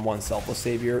 1/1 Selfless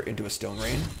Savior into a Stone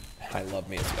Rain. I love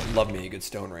me a good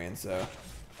Stone Rain. So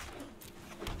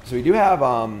we do have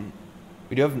 9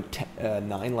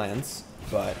 lands,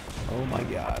 but oh my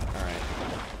god! All right,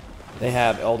 they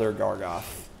have Elder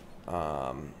Gargoth,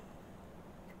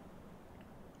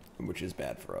 which is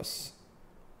bad for us.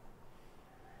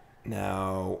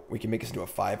 Now we can make this into a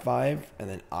 5/5, and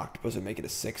then Octopus would make it a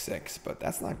 6/6, but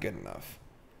that's not good enough.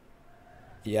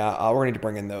 Yeah, we're gonna need to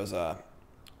bring in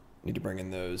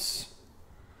those.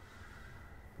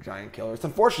 Giant killers. It's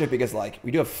unfortunate because like we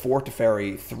do have 4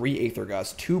 Teferi, 3 Aether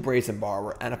Gust, 2 Brazen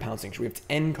Borrower, and a Pouncing Shoreshark. We have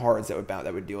 10 cards that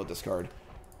would deal with this card,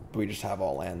 but we just have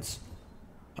all lands,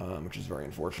 which is very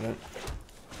unfortunate.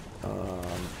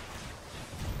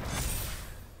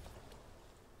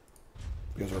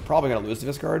 Because we're probably gonna lose to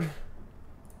this card.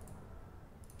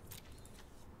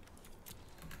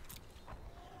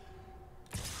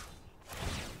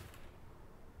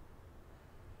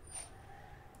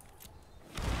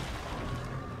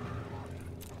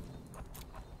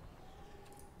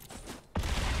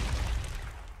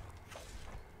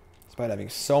 Despite having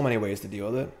so many ways to deal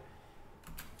with it.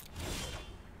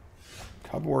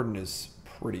 Cubwarden is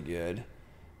pretty good.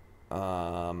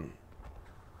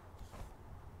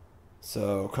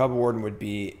 So Cubwarden would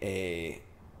be a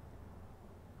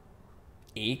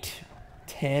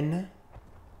 8/10.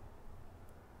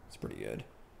 It's pretty good.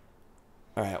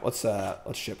 All right, let's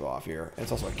ship off here.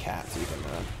 It's also a cat, so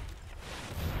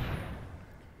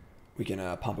we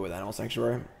can pump it with Animal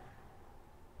Sanctuary.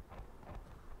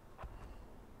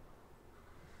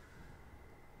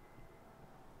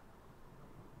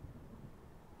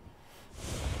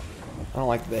 I don't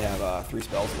like that they have 3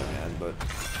 spells in their hand, but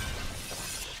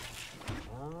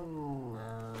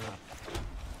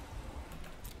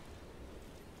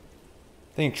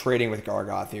I think trading with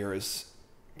Gargoth here is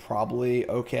probably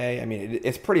okay. I mean,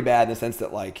 it's pretty bad in the sense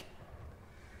that like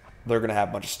they're gonna have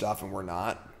a bunch of stuff and we're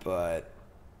not, but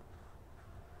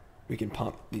we can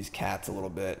pump these cats a little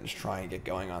bit and just try and get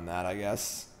going on that, I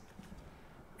guess.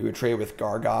 We would trade with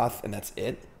Gargoth and that's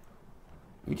it.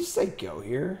 We just say go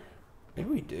here. Maybe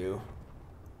we do.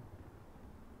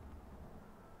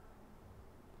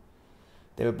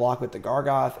 They would block with the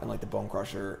Gargoth and like the Bone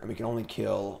Crusher, and we can only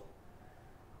kill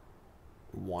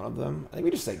one of them. I think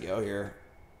we just say go here.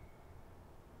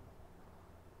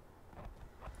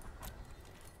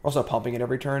 We're also pumping it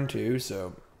every turn too,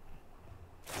 so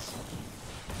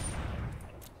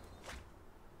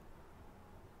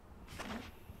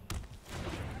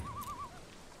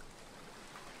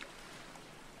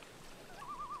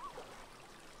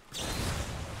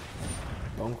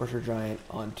Bone Crusher Giant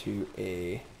onto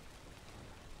a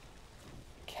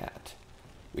cat.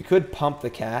 We could pump the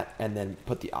cat and then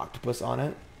put the octopus on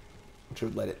it, which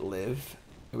would let it live.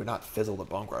 It would not fizzle the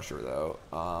Bone Crusher though.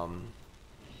 And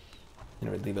it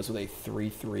would leave us with a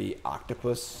 3/3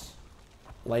 octopus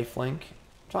lifelink,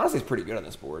 which honestly is pretty good on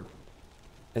this board.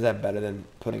 Is that better than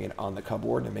putting it on the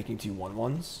Cubwarden and making 2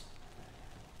 1/1s?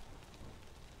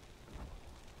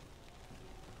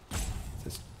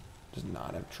 This does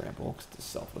not have trample because it's a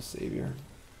Selfless Savior.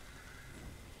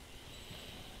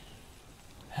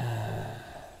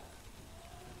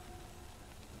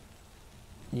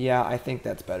 Yeah, I think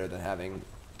that's better than having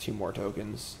 2 more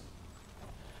tokens.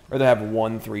 Or they have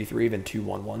 1 3/3 than 2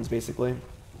 1/1s, basically.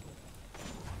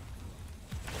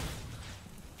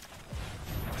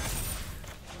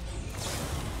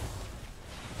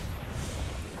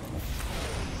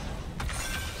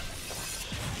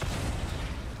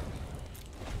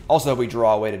 Also, if we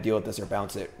draw a way to deal with this or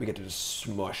bounce it, we get to just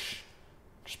smush,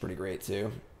 which is pretty great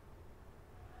too.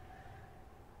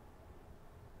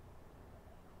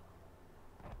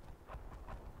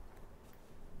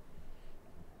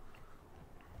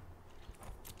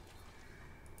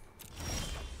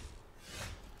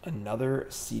 Another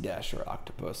Sea-Dasher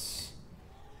Octopus.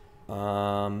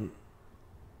 I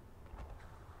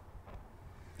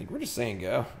think we're just saying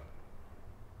go.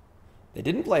 They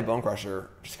didn't play Bone Crusher,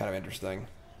 which is kind of interesting.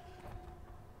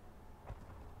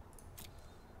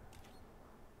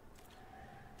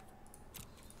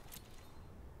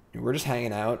 We're just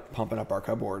hanging out, pumping up our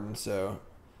Cubwarden, so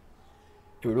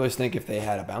it would really stink if they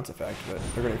had a bounce effect, but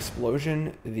they're going to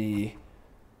Explosion the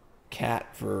cat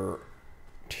for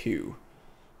 2.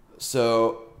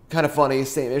 So, kind of funny,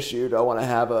 same issue. Do I want to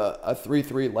have a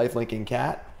 3/3 lifelinking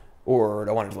cat, or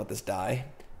do I want to let this die?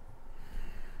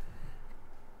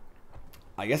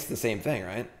 I guess it's the same thing,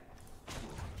 right?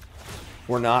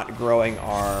 We're not growing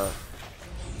our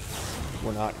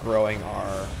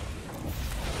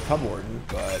Cubwarden,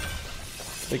 but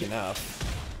it's big enough.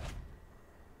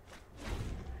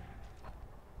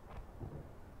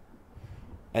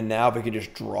 And now if we can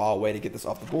just draw a way to get this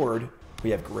off the board, we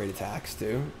have great attacks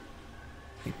too.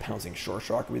 I think Pouncing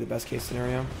Shoreshark would be the best case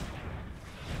scenario.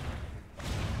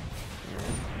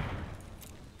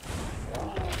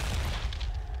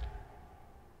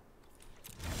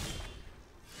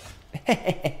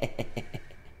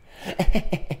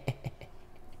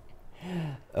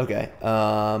 Okay.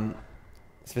 So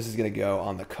this is going to go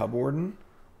on the Cubwarden.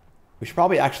 We should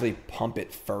probably actually pump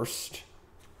it first.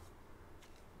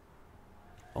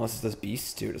 Unless it does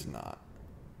Beast too, it does not.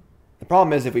 The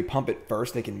problem is if we pump it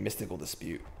first, they can Mystical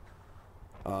Dispute.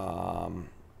 Because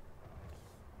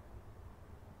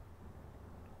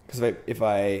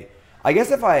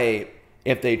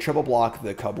if they triple block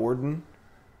the Cubwarden,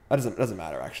 that doesn't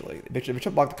matter actually. If they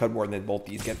triple block the Cubwarden, then both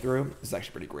these get through. This is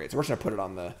actually pretty great. So we're just gonna put it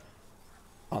on the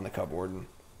Cubwarden.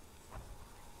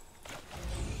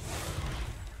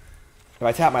 If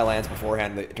I tap my lands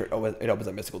beforehand, it opens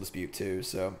up Mystical Dispute too.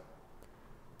 So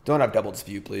don't have Double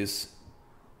Dispute, please.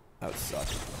 That would suck.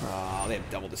 Oh, they have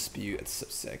Double Dispute. It's so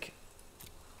sick.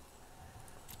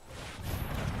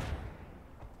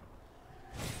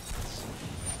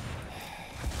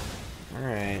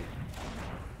 Alright.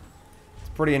 It's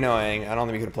pretty annoying. I don't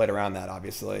think we could have played around that,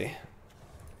 obviously.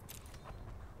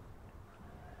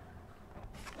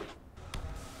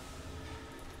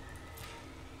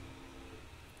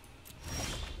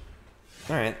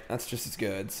 Alright, that's just as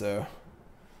good, so...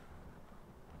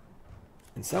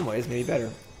 in some ways, maybe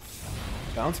better.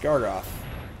 Bounce Gargoth.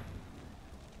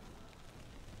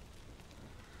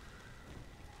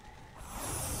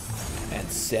 And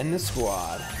send the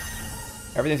squad.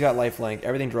 Everything's got lifelink.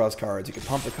 Everything draws cards. You can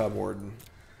pump the Cubwarden.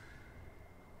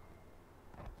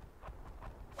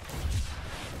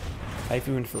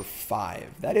 Typhoon for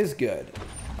 5. That is good.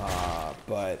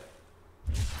 But...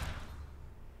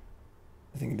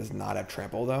 I think it does not have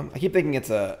Trample, though. I keep thinking it's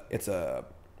a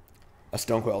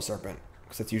Stonecoil Serpent.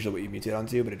 Because that's usually what you mutate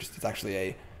onto, but it's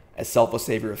actually a Selfless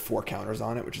Savior with 4 counters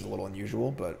on it, which is a little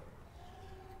unusual, but...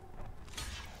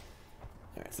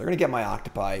 Alright, so they're going to get my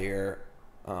Octopi here.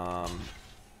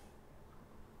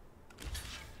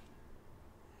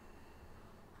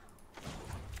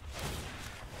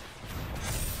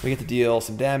 We get to deal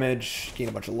some damage, gain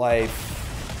a bunch of life.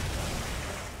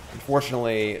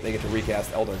 Unfortunately, they get to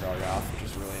recast Elder Gargoth, which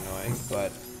is really annoying,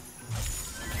 but...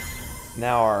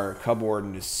 now our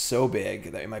Cubwarden is so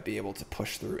big that we might be able to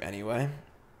push through anyway.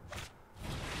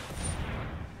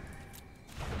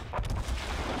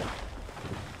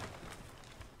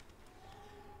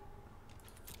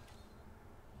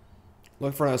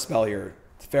 Look for another spell here.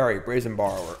 Teferi, Brazen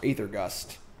Borrower, Aether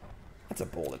Gust. That's a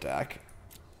bold attack.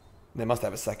 They must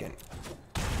have a second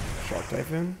Shark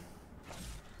Typhoon.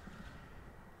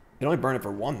 They only burn it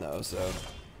for 1 though, so...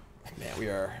 man, we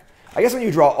are... I guess when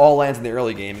you draw all lands in the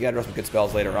early game, you gotta draw some good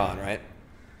spells later on, right?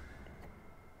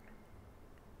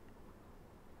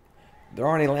 There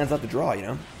aren't any lands left to draw, you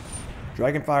know?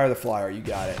 Dragonfire the Flyer, you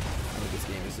got it. I think this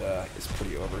game is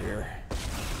pretty over here.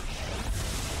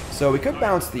 So we could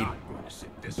bounce the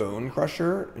Bone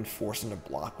Crusher and force him to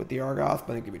block with the Argoth,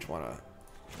 but I think we just want to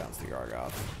bounce the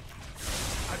Argoth.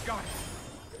 I've got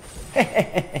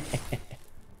it.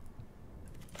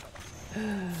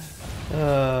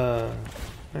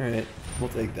 Alright, we'll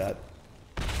take that.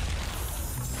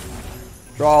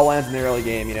 Draw all lands in the early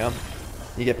game, you know?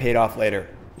 You get paid off later.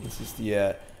 It's just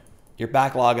the, you're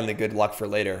backlogging the good luck for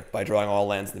later by drawing all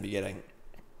lands in the beginning.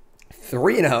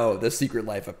 3-0, the Secret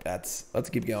Life of Pets. Let's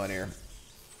keep going here.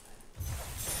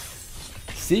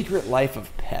 Secret Life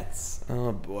of Pets.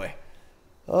 Oh boy.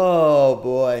 Oh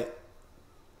boy.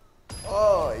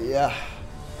 Oh yeah.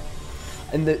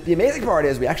 And the amazing part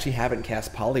is we actually haven't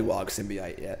cast Pollywog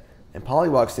Symbiote yet. And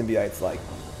Pollywog Symbiote's like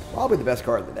probably the best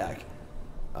card in the deck.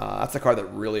 That's the card that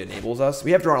really enables us.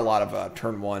 We have drawn a lot of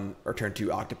turn 1 or turn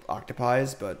 2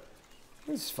 Octopies, but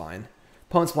this is fine.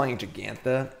 Opponent's playing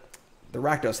Gigantha. The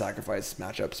Rakdos Sacrifice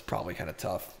matchup's probably kind of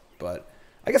tough, but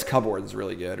I guess Cubwarden's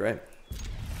really good, right?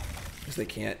 Because they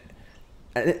can't...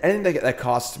 anything that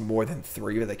costs more than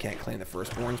 3 but they can't claim the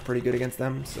Firstborn's pretty good against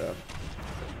them, so...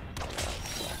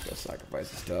 Rakdos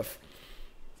Sacrifice is tough.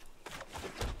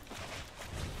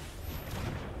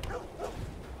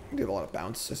 Give a lot of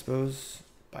bounce, I suppose.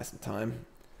 Buy some time.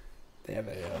 They have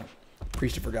a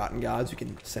Priest of Forgotten Gods. You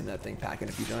can send that thing packing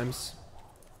a few times.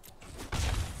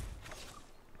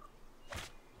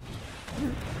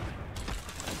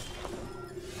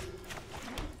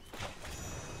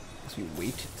 As we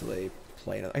wait till they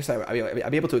play another. I guess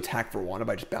I'd be able to attack for 1 if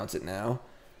I just bounce it now.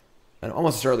 And I'm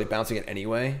almost certainly bouncing it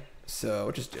anyway, so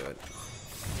we'll just do it.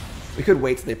 We could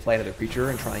wait till they play another creature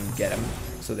and try and get them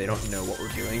so they don't know what we're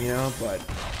doing, you know, but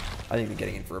I think that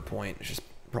getting in for a point is just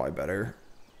probably better.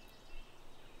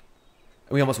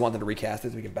 We almost wanted to recast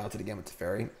it so we can bounce it again with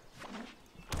Teferi.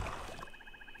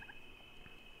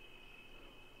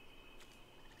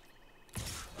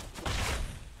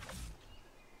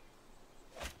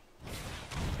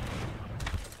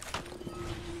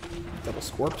 Double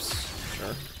Scorps,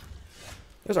 sure.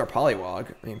 There's our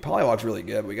Pollywog. I mean, Pollywog's really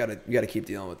good. We gotta keep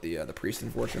dealing with the priest,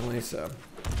 unfortunately. So,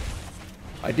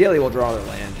 ideally, we'll draw their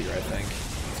land here. I think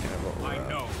that's kind of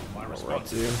what we're up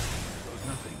to.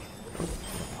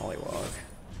 Pollywog.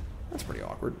 That's pretty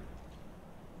awkward.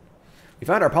 We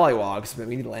found our Polywogs, but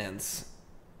we need lands.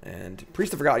 And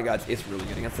Priest of Forgotten Gods is really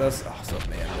good against us. Oh, so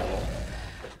man.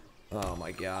 Oh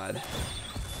my god.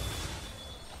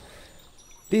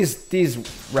 These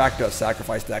Rakdos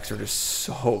sacrifice decks are just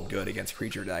so good against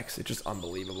creature decks. It's just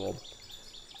unbelievable.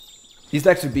 These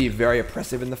decks would be very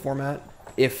oppressive in the format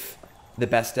if the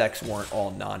best decks weren't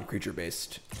all non-creature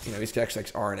based. You know, these decks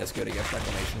aren't as good against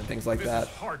Reclamation and things like that. This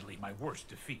is hardly my worst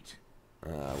defeat.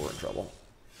 We're in trouble.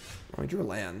 We drew a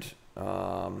land.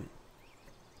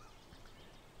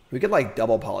 We could like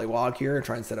double Pollywog here and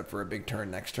try and set up for a big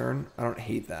turn next turn. I don't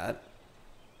hate that.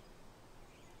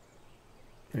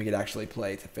 And we could actually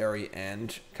play Teferi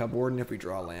and Cubwarden if we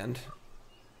draw land.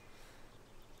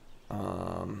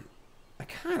 I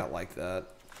kind of like that.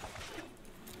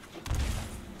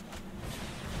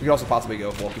 We could also possibly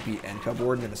go Vulpikeet and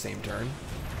Cubwarden in the same turn.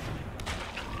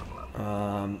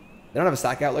 They don't have a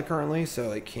sack outlet currently, so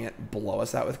they can't blow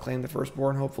us out with Claim the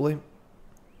Firstborn, hopefully.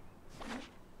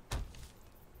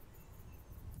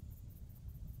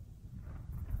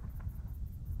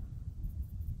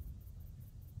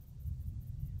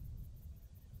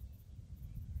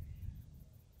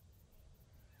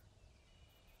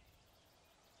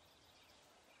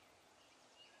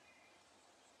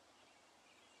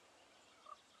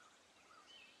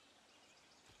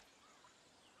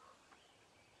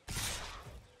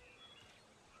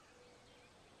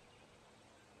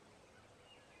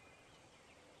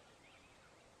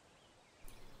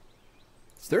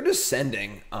 So they're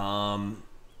descending.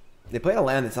 They played a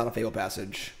land that's not a Fatal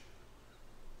Passage.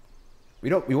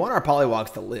 We want our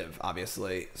Polywogs to live,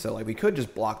 obviously. So like we could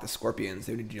just block the Scorpions.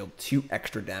 They would deal 2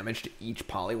 extra damage to each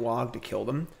Pollywog to kill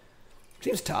them.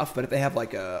 Seems tough, but if they have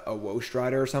like a Woe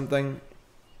Strider or something,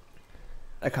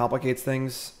 that complicates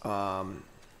things. This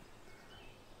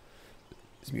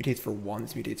mutates for 1.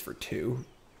 This mutates for 2.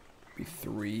 Be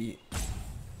 3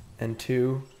 and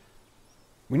 2.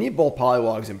 We need both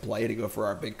Polywogs in play to go for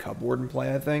our big Cubwarden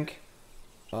play, I think.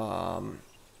 We're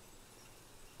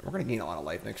going to gain a lot of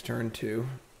life next turn, too.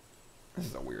 This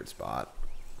is a weird spot.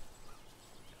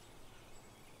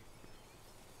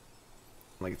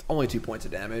 Like, it's only 2 points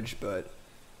of damage, but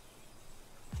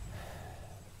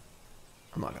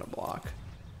I'm not going to block.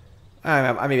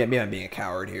 Maybe I'm being a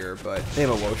coward here, but they have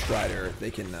a Woe Strider.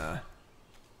 They can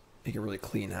really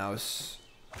clean house.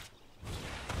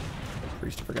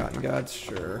 Priest of Forgotten Gods,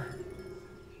 sure.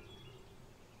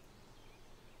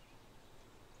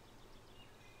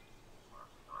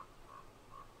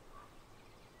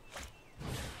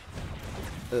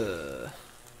 So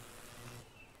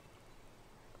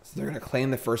they're going to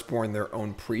claim the Firstborn their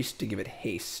own priest to give it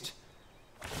haste.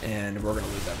 And we're going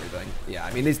to lose everything. Yeah,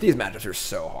 I mean, these matchups are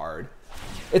so hard.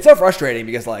 It's so frustrating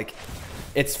because, like,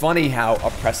 it's funny how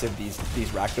oppressive these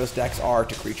Rakdos decks are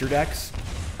to creature decks.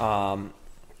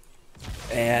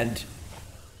 And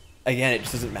again, it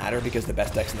just doesn't matter because the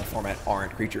best decks in the format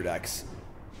aren't creature decks.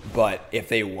 But if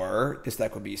they were, this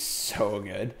deck would be so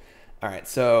good. All right,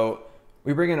 so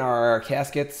we bring in our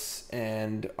Caskets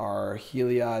and our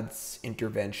Heliod's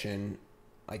Intervention,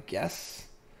 I guess.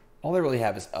 All they really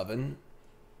have is Oven.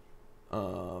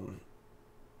 And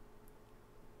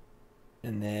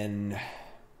then,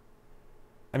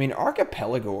 I mean,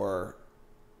 Archipelagore,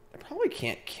 I probably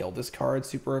can't kill this card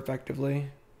super effectively.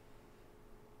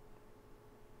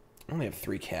 I only have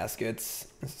 3 Caskets.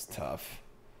 This is tough.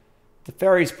 The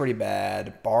Teferi's pretty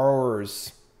bad.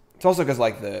 Borrowers. It's also because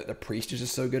like the priest is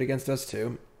just so good against us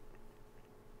too.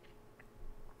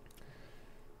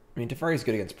 I mean, Teferi's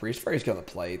good against priest. Teferi's good on the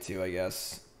play too, I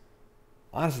guess.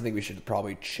 I honestly think we should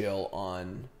probably chill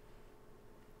on.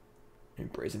 I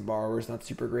mean, Brazen Borrower is not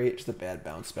super great. Just a bad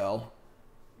bounce spell.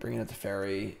 Bringing it to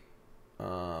Teferi.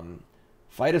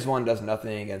 Fight as 1 does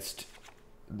nothing against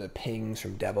the pings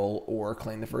from Devil or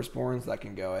Claim the Firstborns. That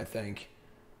can go, I think.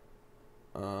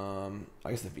 I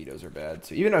guess the vetoes are bad.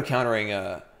 So even though countering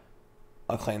a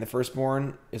Claim the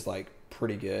Firstborn is like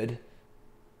pretty good,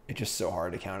 it's just so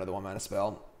hard to counter the 1-mana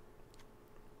spell.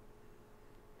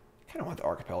 I kind of want the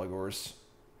Archipelagores.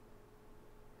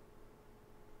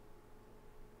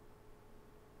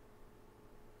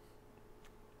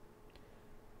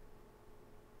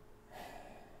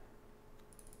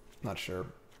 Not sure.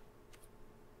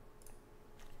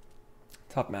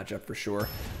 Tough matchup for sure.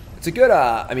 It's a good,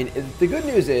 I mean, the good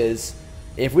news is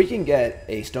if we can get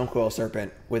a Stonecoil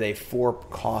Serpent with a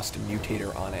 4-cost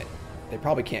mutator on it, they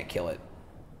probably can't kill it.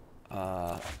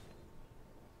 Alright,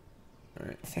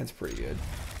 this hand's pretty good.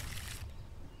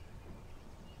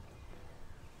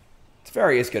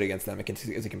 Teferi is good against them. It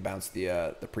can bounce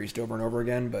the priest over and over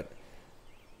again, but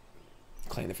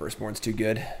Claim the Firstborn's too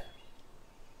good.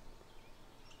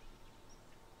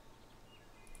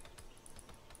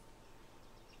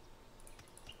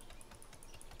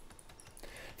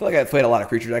 I feel like I've played a lot of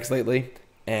creature decks lately,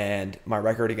 and my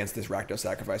record against this Rakdos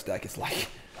Sacrifice deck is like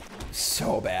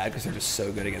so bad because they're just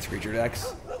so good against creature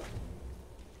decks.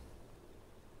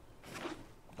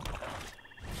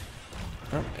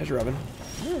 Oh, there's Robin.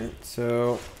 Alright,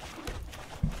 so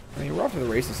I mean we're off to the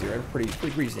races here. I have a pretty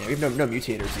decent game. We have no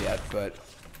mutators yet, but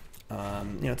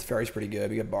you know, Teferi's pretty good.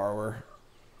 We got Borrower.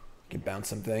 We can bounce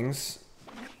some things.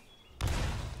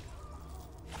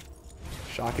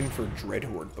 Shocking for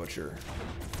Dreadhorde Butcher.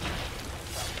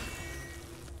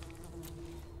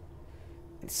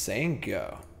 And saying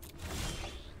go.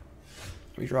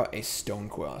 We draw a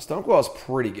Stonecoil. Stonecoil is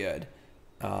pretty good.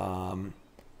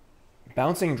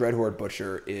 Bouncing Dreadhorde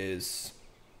Butcher is,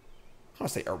 I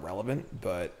want to say irrelevant,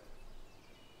 but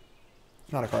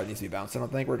not a card that needs to be bounced, I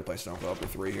don't think. We're going to play Stonecoil for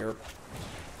 3 here.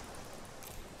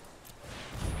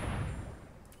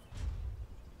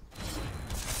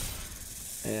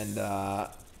 And I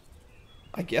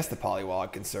guess the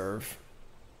Pollywog can serve.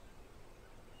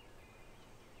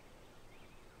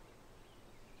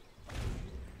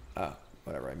 Oh,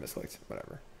 whatever, I misclicked.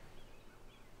 Whatever.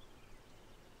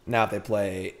 Now if they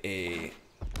play a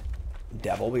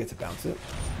Devil, we get to bounce it.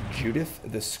 Judith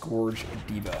the Scourge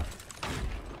Diva.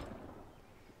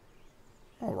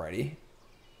 Alrighty.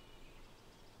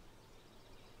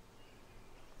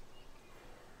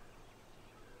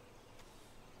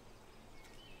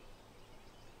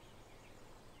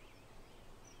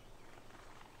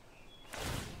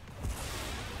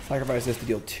 Sacrifice this to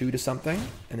deal 2 to something,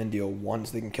 and then deal 1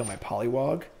 so they can kill my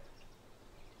Pollywog.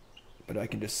 But I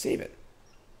can just save it.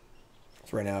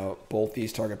 So right now, both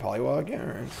these target Pollywog. Yeah,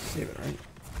 alright, save it, right?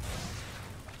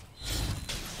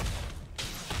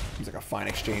 Seems like a fine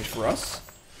exchange for us.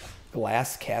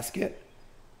 Glass Casket.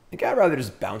 I think I'd rather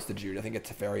just bounce the Jude. I think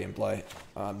it's Teferi in play.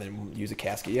 Then use a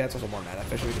Casket. Yeah, it's also more mana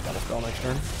efficient. We can double spell next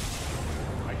turn.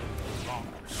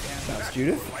 Bounce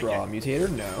Judith. Draw a Mutator.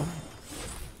 No.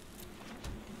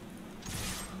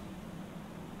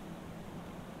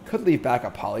 Could leave back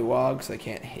a Pollywog so they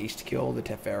can't haste kill the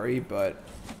Teferi, but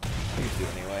I think it's do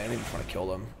it anyway. I think I just want to kill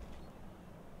them.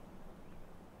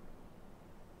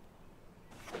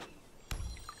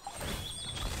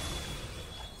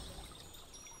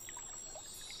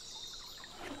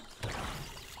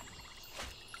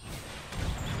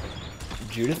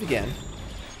 Judith again,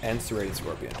 and Serrated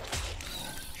Scorpion.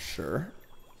 Sure.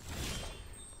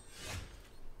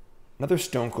 Another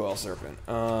Stonecoil Serpent.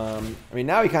 I mean,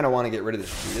 now we kind of want to get rid of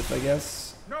this Judith, I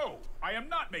guess. No, I am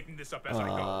not making this up as I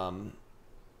go.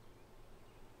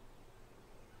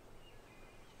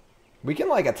 We can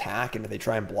like attack, and if they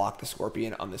try and block the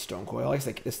Scorpion on the Stonecoil, I guess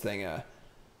like this thing,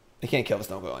 they can't kill the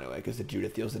Stonecoil anyway because the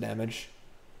Judith deals the damage.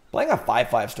 Playing a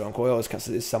 5/5 Stonecoil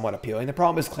is somewhat appealing. The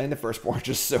problem is Claim the Firstborn is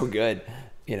just so good,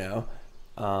 you know.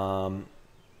 I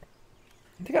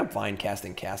think I'm fine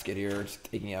casting Casket here, just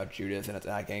taking out Judith and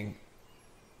attacking.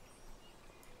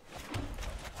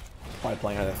 Probably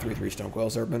playing another 3/3 Stonecoil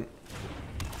Serpent.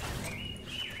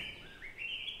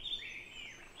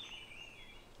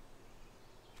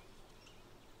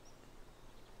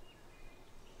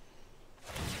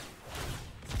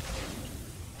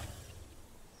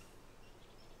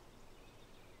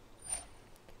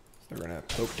 They're gonna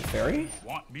poke Teferi.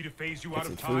 Want me to phase you Get out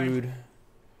some of time?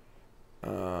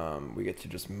 Food. We get to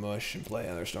just mush and play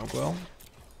another Stonecoil.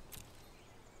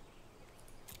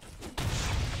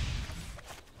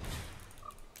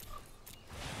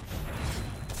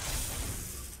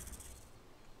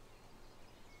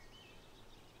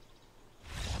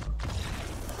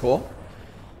 Cool.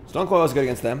 Stonecoil is good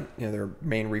against them. You know, their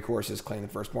main recourse is Claim the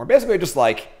Firstborn. Basically, just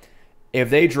like if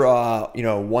they draw, you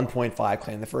know, 1.5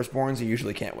 Claim the Firstborns, you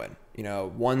usually can't win. You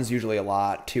know, 1's usually a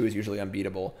lot, 2 is usually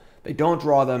unbeatable. If they don't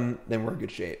draw them, then we're in good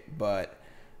shape. But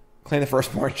Claim the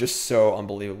Firstborn is just so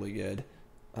unbelievably good.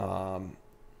 Now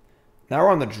we're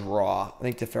on the draw. I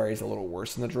think Teferi is a little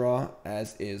worse in the draw,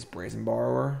 as is Brazen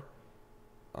Borrower.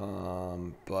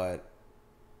 But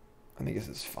I think this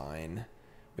is fine.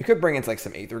 We could bring in like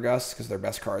some Aether Gust because their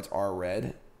best cards are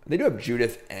red. They do have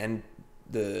Judith and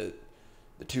the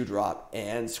 2-drop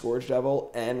and Scourge Devil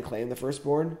and Claim the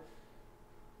Firstborn.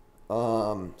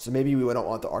 So maybe we don't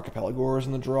want the Archipelagores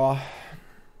in the draw.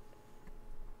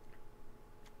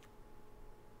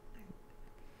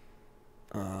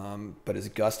 But is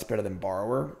Gust better than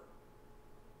Borrower?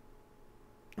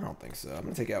 I don't think so. I'm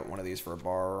going to take out one of these for a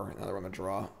Borrower, another one to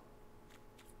draw.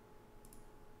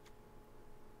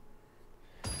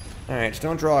 Alright, just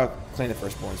don't draw, claim the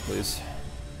firstborns, please.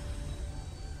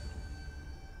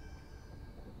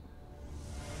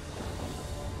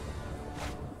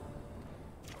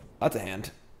 That's a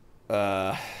hand.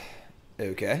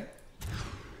 Okay.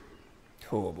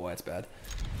 Oh boy, that's bad.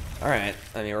 Alright,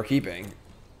 I mean, we're keeping.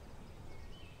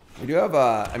 We do have,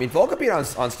 I mean,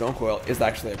 Vulpikeet on Stonecoil is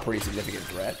actually a pretty significant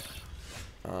threat.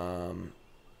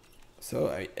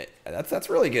 So that's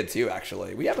really good too,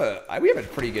 actually. We have a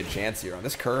pretty good chance here. On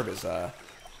this curve is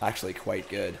actually quite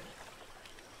good.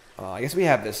 I guess we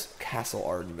have this Castle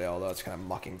Ardenvale, though. It's kind of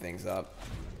mucking things up.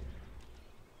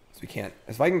 So we can't...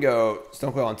 If I can go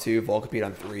Stonecoil on 2, Vulpikeet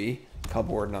on 3,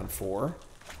 Cubwarden on 4,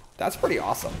 that's pretty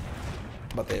awesome.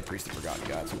 But they have Priest of Forgotten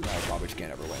God, so I probably just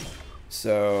can't ever win.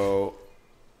 So...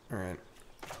 Alright.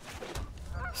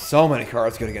 So many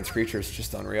cards good against creatures,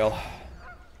 just unreal.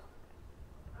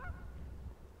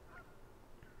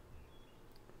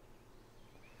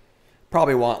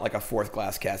 Probably want like a 4th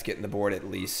Glass Casket in the board at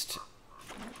least.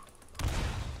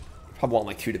 Probably want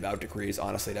like 2 Devout Decrees,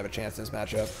 honestly, to have a chance in this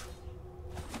matchup.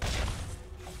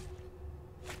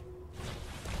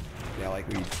 Yeah, like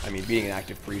I mean, being an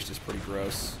active priest is pretty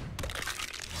gross.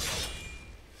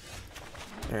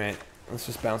 Alright, let's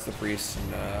just bounce the priest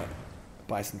and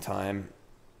buy some time.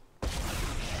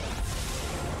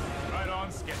 Right on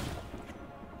schedule.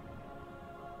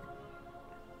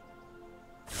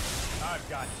 I've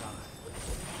got time.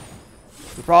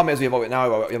 The problem is we have always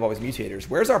mutators.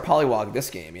 Where's our Pollywog this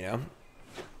game, you know?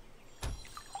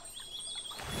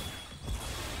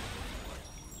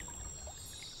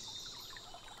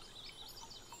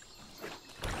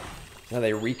 Now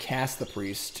they recast the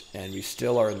priest, and we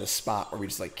still are in the spot where we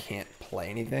just like can't play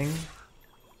anything.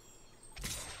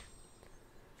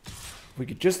 If we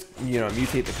could just, you know,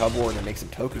 mutate the Cubwarden and make some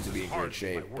tokens would be in great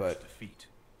shape, but...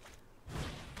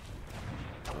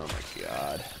 Oh my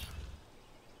god.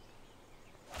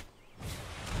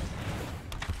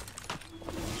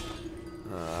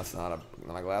 That's not a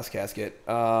Glass Casket.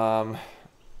 I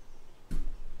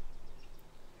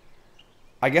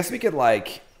guess we could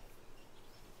like...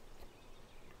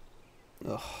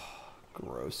 Ugh,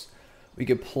 gross. We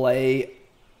could play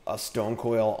a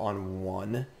Stonecoil on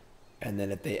 1, and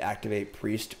then if they activate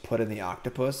Priest, put in the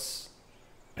Octopus,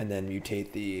 and then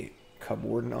mutate the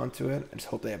Cubwarden onto it, and just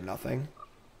hope they have nothing.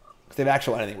 If they have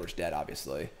actual anything, we're just dead,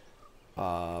 obviously.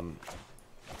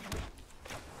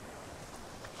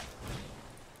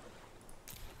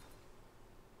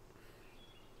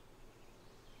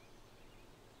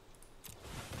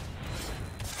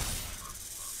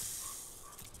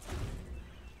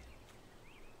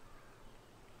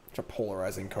 It's a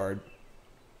polarizing card.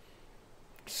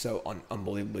 So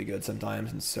unbelievably good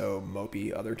sometimes, and so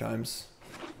mopey other times.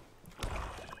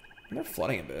 And they're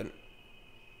flooding a bit.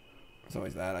 It's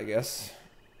always that, I guess.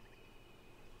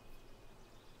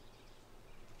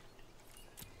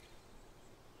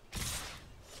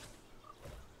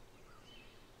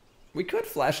 We could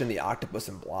flash in the Octopus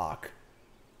and block.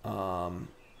 I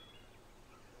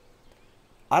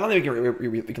don't think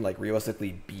we can like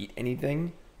realistically beat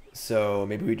anything. So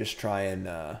maybe we just try and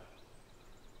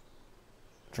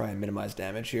minimize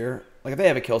damage here. Like if they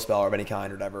have a kill spell of any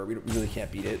kind or whatever, we really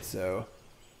can't beat it. So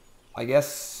I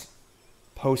guess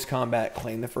post-combat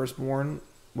claim the firstborn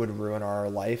would ruin our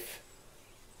life.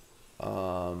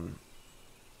 2,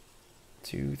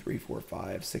 3, 4,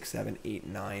 5, 6, 7, 8,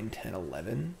 9, 10,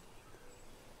 11.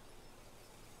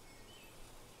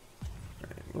 All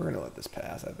right, we're gonna let this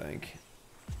pass, I think.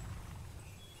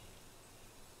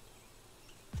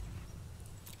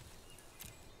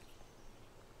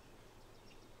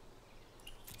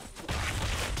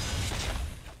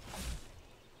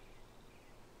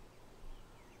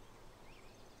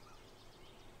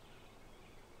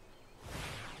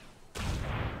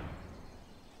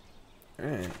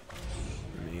 Alright.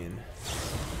 I mean...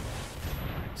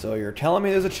 So you're telling me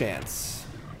there's a chance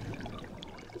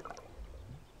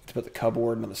to put the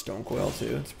Cubwarden on the Stonecoil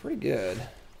too? It's pretty good.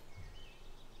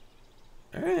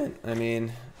 Alright, I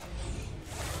mean...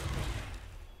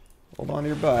 Hold on to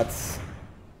your butts.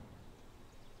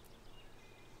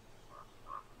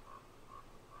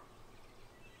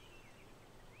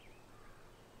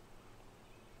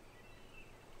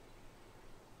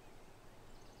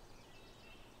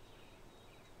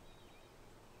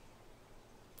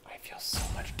 I feel so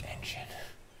much tension.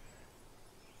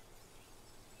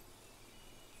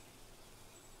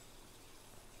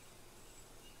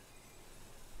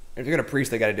 If they're gonna priest,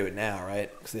 they got to do it now,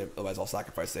 right? Because otherwise, I'll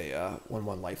sacrifice a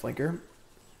 1/1 lifelinker. If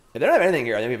they don't have anything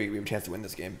here, I think we have a chance to win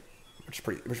this game, which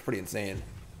is pretty insane.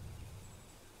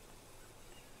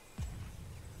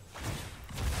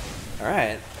 All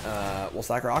right, we'll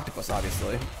sack our Octopus,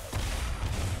 obviously,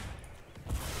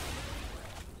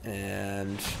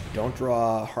 and don't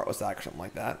draw Heartless Sack or something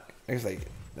like that. I guess like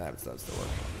that would still work.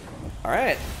 All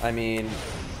right, I mean,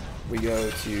 we go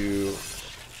to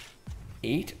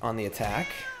 8 on the attack.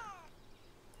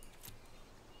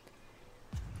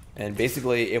 And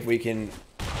basically, if we can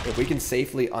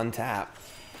safely untap,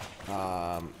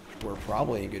 we're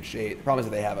probably in good shape. The problem is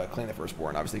that they have a Claim the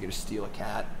Firstborn. Obviously, you can just steal a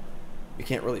cat. You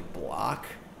can't really block,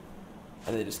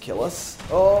 and they just kill us.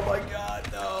 Oh my god,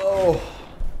 no!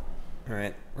 All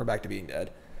right, we're back to being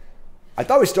dead. I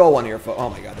thought we stole one here. Oh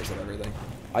my god, they said everything.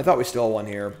 I thought we stole one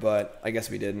here, but I guess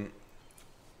we didn't.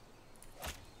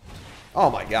 Oh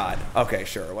my god. Okay,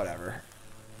 sure, whatever.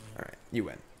 All right, you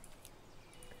win.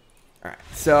 All right,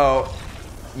 so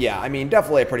yeah, I mean,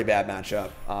 definitely a pretty bad matchup.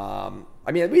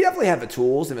 I mean, we definitely have the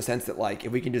tools in the sense that like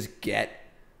if we can just get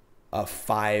a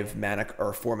 5 mana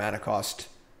or 4 mana cost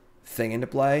thing into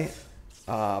play,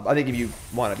 I think if you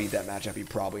want to beat that matchup, you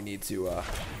probably need to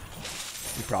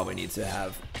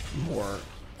have more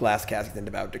Glass Casket than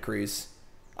Devout Decrees.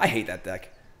 I hate that deck.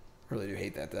 I really do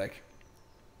hate that deck.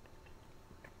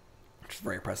 Which is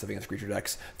very impressive against creature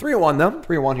decks. 3-1 though.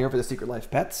 3-1 here for the Secret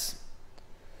Life pets.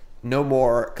 No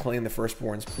more Claim the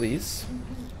Firstborns, please.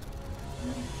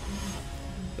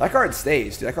 That card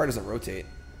stays. Dude, that card doesn't rotate.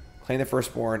 Claim the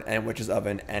Firstborn and Witch's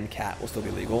Oven and Cat will still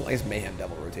be legal. I guess Mayhem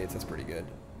Devil rotates. That's pretty good.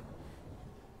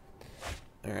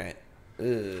 Alright.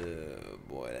 Oh,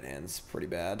 boy, that hand's pretty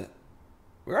bad.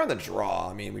 We're on the draw.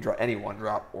 I mean, we draw any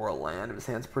 1-drop or a land. This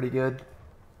hand's pretty good.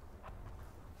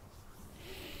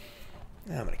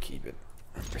 I'm going to keep it.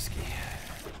 I'm risky.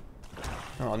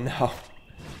 Oh, no.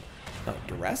 Oh,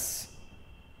 Duress?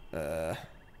 Alright.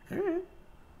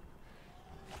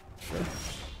 Sure.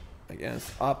 I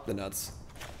guess. Up the nuts.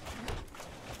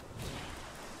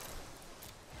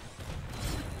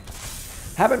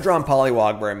 Haven't drawn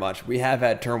Pollywog very much. We have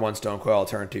had turn 1 Stonecoil,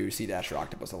 turn 2 Sea-Dasher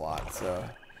Octopus a lot, so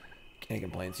can't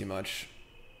complain too much.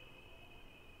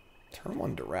 Turn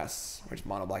 1 Duress, which is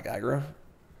mono black aggro.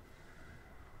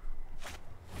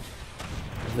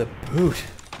 The boot.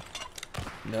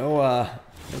 No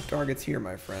targets here,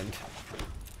 my friend.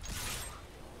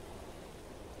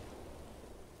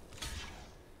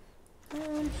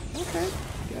 Okay,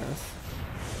 I guess.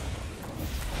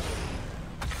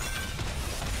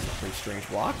 Pretty strange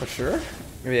block, but sure.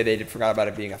 Maybe they forgot about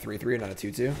it being a 3/3 and not a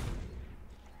 2/2.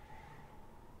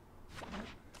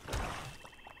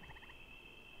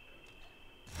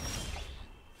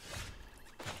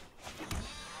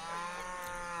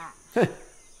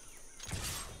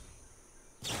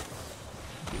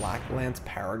 Blacklands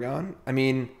Paragon. I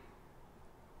mean,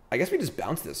 I guess we just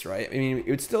bounce this, right? I mean,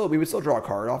 we would still draw a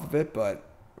card off of it, but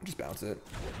we'll just bounce it.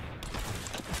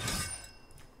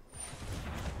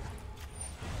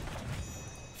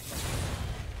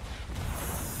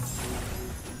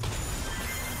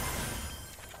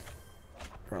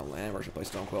 For a land, we're going to play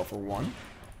Stonecoil for 1.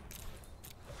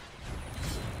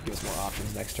 Give us more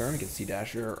options next turn. We can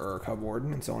Sea-Dasher or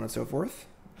Cubwarden and so on and so forth.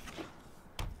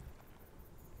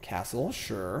 Castle,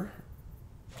 sure.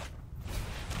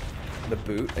 The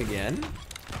boot again.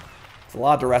 It's a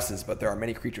lot of duresses, but there are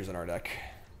many creatures in our deck.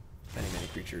 Many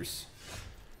creatures.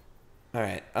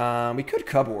 Alright, we could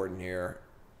Cubwarden here.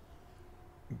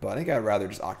 But I think I'd rather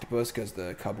just Octopus because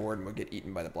the Cubwarden would get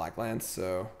eaten by the Blacklands,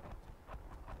 so...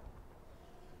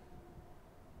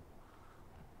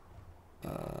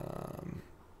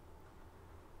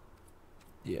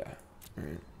 yeah.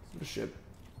 Alright, the ship.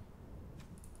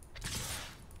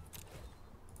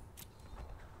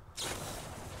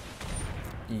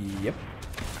 Yep.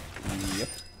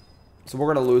 So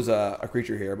we're going to lose a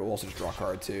creature here, but we'll also just draw a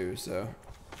card too, so...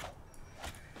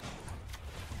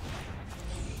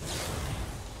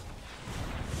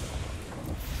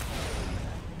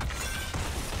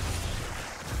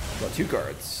 Draw 2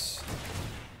 cards.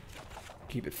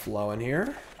 Keep it flowing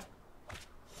here.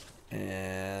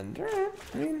 And,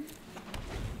 I mean,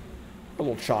 a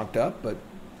little chalked up, but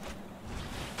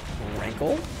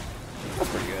Rankle. That's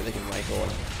pretty good. They can Rankle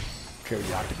and trade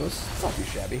the Octopus. It's not too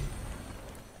shabby.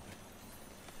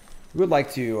 We would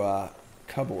like to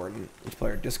Cubwarden. Each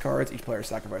player discards, each player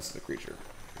sacrifices a creature.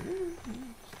 Fun,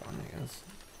 I guess.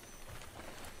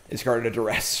 Discarded a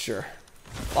Duress, sure.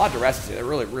 A lot of Duresses here. They're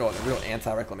really real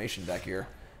anti-reclamation deck here.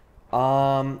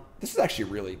 This is actually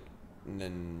really...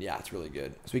 yeah, it's really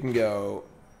good. So we can go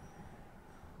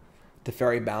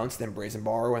Teferi Bounce, then Brazen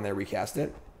Borrower when they recast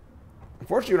it.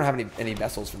 Unfortunately, we don't have any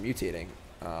vessels for mutating,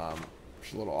 which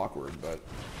is a little awkward, but...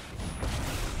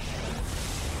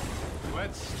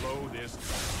 Let's slow this down.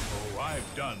 Oh,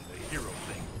 I've done the hero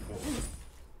thing before.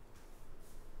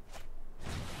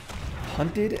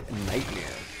 Hunted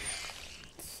Nightmare.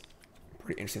 It's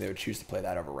pretty interesting they would choose to play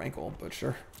that over Rankle, but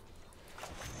sure.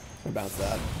 I'll bounce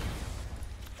that.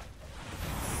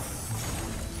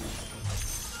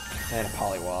 And a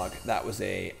Pollywog. That was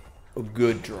a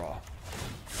good draw.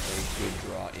 A good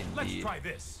draw indeed. Let's try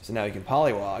this. So now we can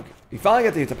Pollywog. We finally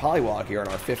get to Pollywog here on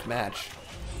our 5th match.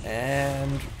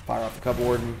 And fire off the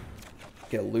Cubwarden.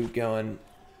 Get a loot going.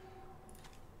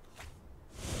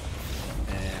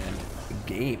 And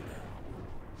game.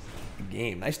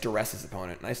 Nice Duresses,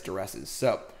 opponent. Nice Duresses.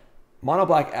 So, mono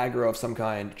black aggro of some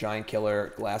kind, giant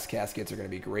killer, glass caskets are going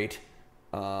to be great.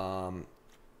 I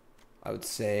would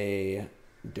say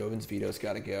Dovin's Veto's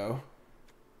got to go.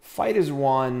 Fight is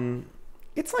one.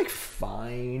 It's like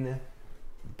fine,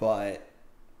 but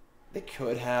they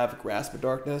could have Grasp of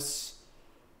Darkness.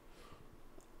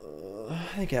 I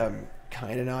think I'm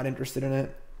kind of not interested in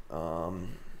it.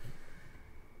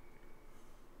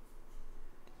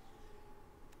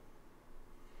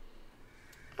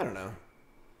 I don't know.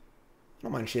 I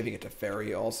don't mind shaving it to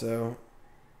Teferi also.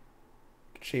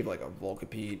 Could shave like a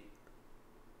Vulpikeet.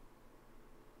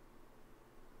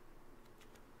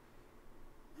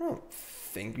 I don't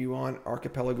think we want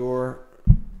Archipelagore.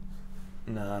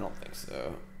 No, I don't think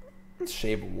so. Let's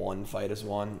shave one fight as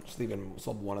one. Just leave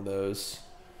one of those.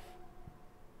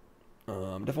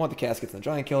 Definitely want the caskets and the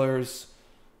giant killers.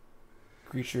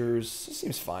 Creatures. This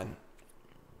seems fine.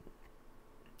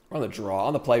 On the draw.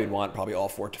 On the play, we'd want probably all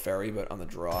 4 Teferi, but on the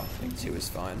draw, I think 2 is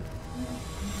fine.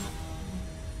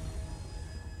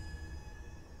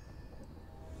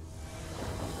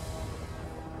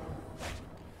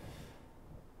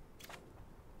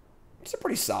 It's a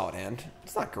pretty solid hand.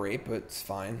 It's not great, but it's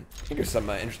fine. I think there's some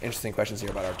interesting questions here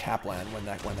about our tap land when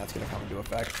that's going to come into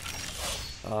effect.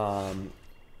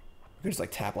 We could just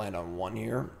like tap land on 1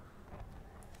 here.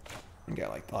 And get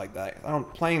like that.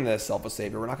 Playing the Selfless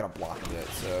Savior, we're not going to block it,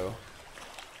 so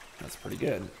that's pretty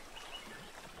good.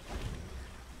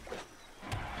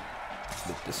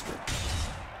 The district.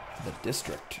 The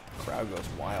district. Crowd goes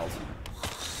wild.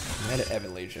 Meta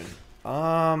Evan Legion.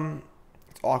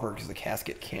 It's awkward because the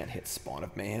casket can't hit Spawn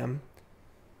of Mayhem.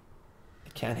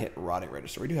 It can't hit Rotting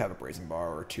Register. We do have a Brazen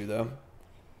Borrower or 2 though.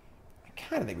 I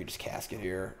kind of think we just casket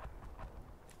here.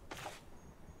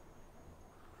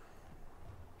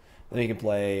 Then you can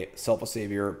play Selfless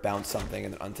Savior, bounce something,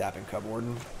 and then untapping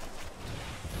Cubwarden.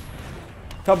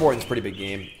 Cubwarden's a pretty big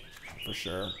game, for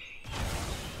sure.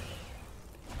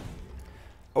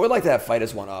 I would like to have Fight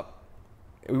as 1 up.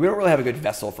 We don't really have a good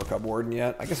vessel for Cubwarden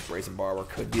yet. I guess Brazen Borrower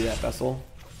could be that vessel.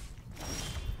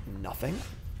 Nothing?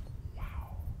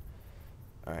 Wow.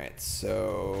 Alright,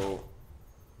 so...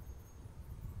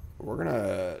 we're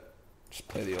gonna just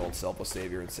play the old Selfless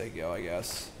Savior and say go, I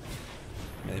guess.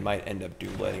 I mean, they might end up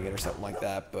doom-blading it or something like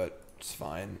that, but it's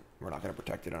fine. We're not going to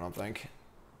protect it, I don't think.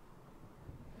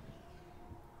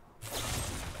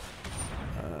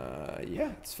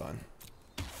 Yeah, it's fine.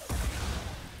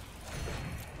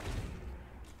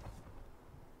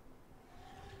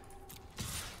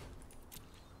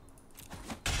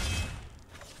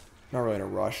 Not really in a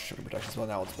rush. Protection spell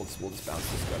now. We'll just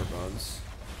bounce this Gutter Bones.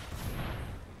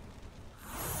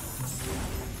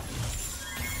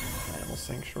 Animal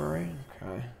Sanctuary.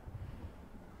 Okay.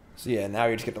 So yeah, now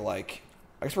you just get to like...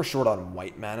 I guess we're short on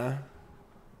white mana.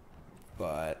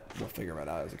 But we'll figure it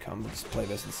out as it comes. We'll just play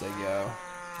this and say go.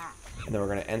 And then we're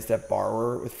going to end step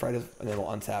Borrower with Fright, and then we'll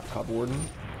untap Cubwarden.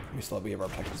 We have our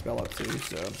protection spell up too,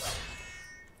 so...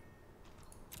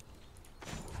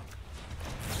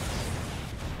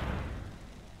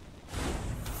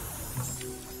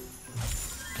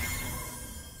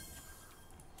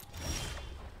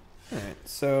 Alright,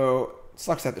 so...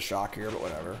 sucks to have the shock here, but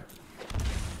whatever.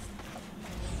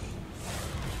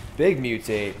 Big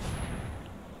mutate.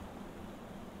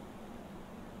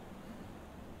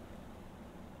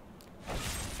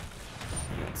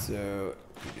 So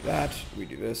we do that, we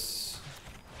do this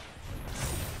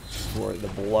for the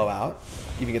blowout.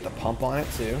 Even get the pump on it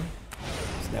too.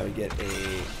 So now we get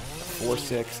a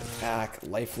 4/6 attack,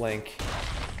 lifelink.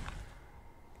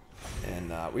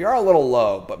 And we are a little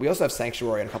low, but we also have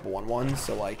Sanctuary and a couple 1/1s,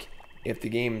 so like if the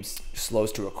game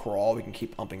slows to a crawl, we can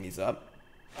keep pumping these up.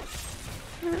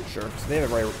 Sure. So they have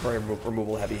a very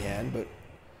removal heavy hand, but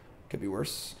could be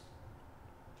worse.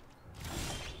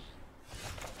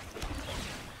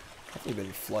 We've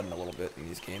been flooding a little bit in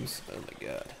these games. Oh my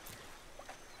god.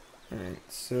 Alright,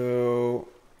 so...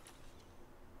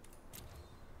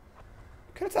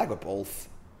 can attack with both.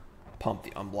 Pump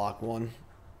the unblock one.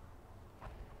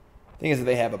 Thing is that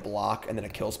they have a block and then a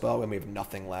kill spell, and we have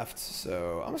nothing left.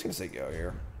 So I'm just gonna say go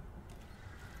here.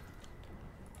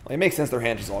 Well, it makes sense their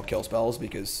hand is all kill spells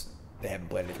because they haven't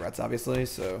played any threats, obviously.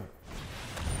 So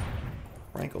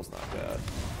Rankle's not bad.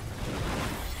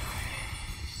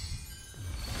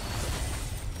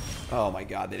 Oh my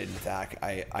god, they didn't attack.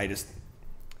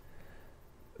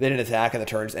 They didn't attack and the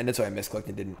turn just ended, so I misclicked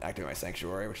and didn't activate my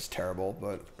Sanctuary, which is terrible,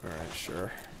 but alright,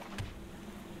 sure.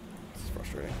 This is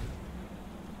frustrating.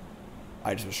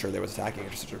 I just was sure they was attacking.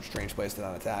 It's just such a strange place to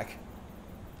not attack.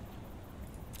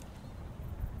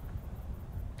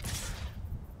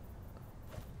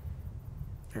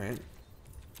 Alright.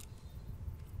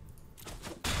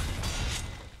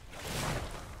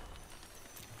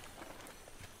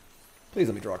 Please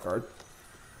let me draw a card.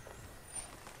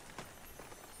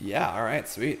 Yeah, alright,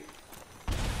 sweet.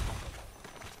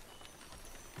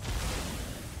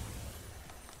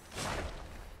 We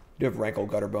do have Rankle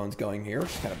Gutterbones going here,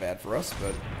 which is kind of bad for us,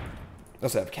 but we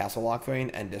also have Castle Lockthwain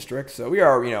and District. So we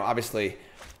are, you know, obviously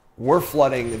we're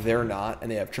flooding, they're not, and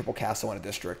they have triple castle and a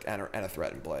district and a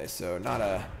threat in play. So not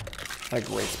a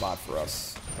great spot for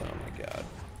us. Oh my god.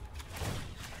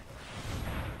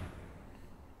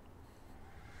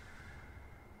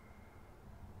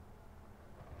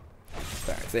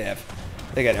 Alright, so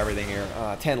they got everything here.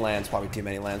 10 lands, probably too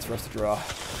many lands for us to draw. 9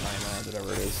 lands,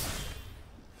 whatever it is.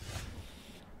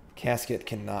 Casket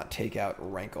cannot take out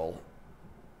Rankle.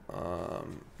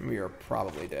 We are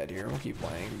probably dead here. We'll keep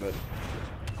playing, but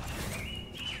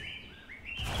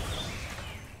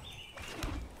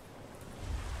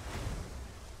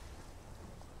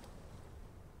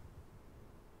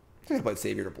I'm gonna play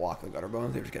Savior to block the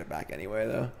Gutterbones. They just get it back anyway,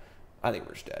 though. I think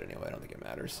we're just dead anyway. I don't think it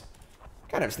matters.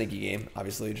 Kind of a sneaky game,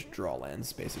 obviously. Just draw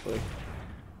lands, basically.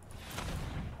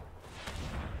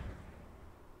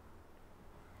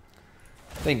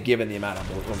 I think given the amount of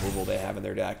removal they have in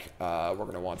their deck, we're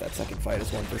going to want that second fight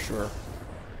as one for sure.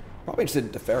 Probably interested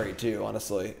in Teferi too,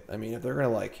 honestly. I mean, if they're going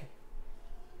to like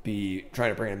be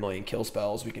trying to bring in a million kill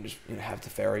spells, we can just have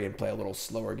Teferi and play a little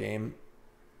slower game.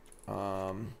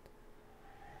 So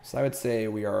I would say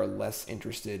we are less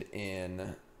interested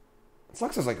in... It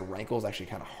sucks as like Rankle is actually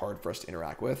kind of hard for us to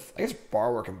interact with. I guess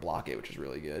Borrower can block it, which is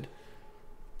really good.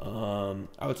 I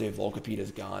would say Vulpikeet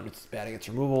is gone. It's bad against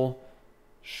removal.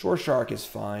 Shoreshark is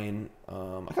fine. I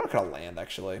kind of cut a land,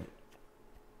 actually.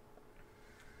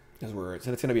 Because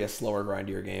it's going to be a slower,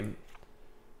 grindier game.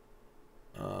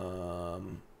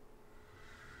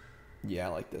 Yeah,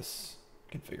 I like this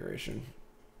configuration.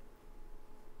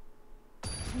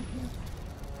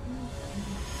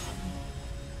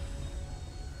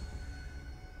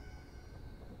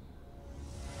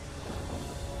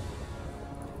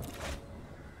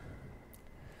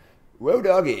 Whoa,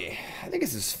 doggy. I think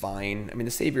this is fine. I mean,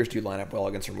 the Saviors do line up well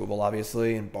against removal,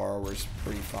 obviously, and Borrower's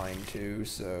pretty fine, too,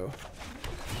 so...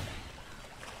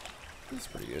 That's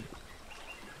pretty good.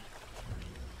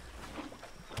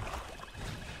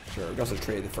 Sure, we can also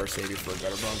trade the first Savior for a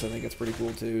Gutterbones. I think it's pretty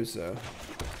cool, too, so...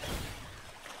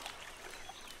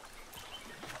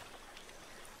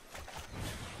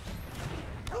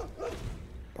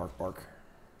 Bark, bark.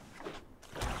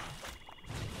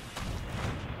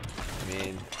 I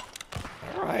mean...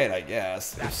 Alright, I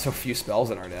guess. There's so few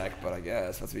spells in our deck, but I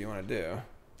guess that's what you want to do.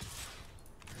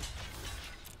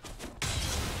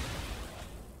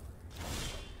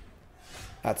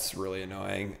 That's really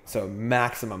annoying. So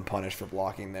maximum punish for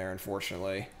blocking there,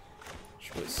 unfortunately.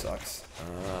 Which really sucks.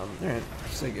 Alright,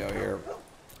 just say go here.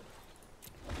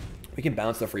 We can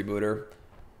bounce the freebooter,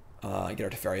 get our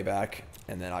Teferi back,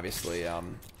 and then obviously we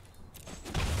don't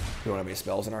have any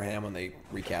spells in our hand when they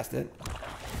recast it.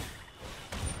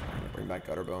 Bring back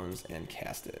Gutterbones and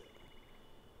cast it.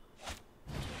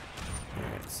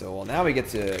 Alright, so well, now we get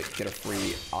to get a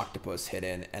free Octopus hit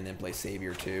in and then play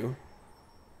Savior too.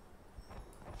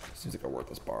 Seems like a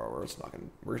worthless Borrower. It's not gonna.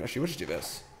 Actually, we'll just do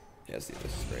this. Yeah, see,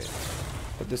 this is great.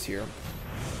 Put this here.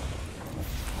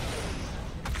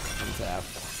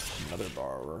 Untap. Another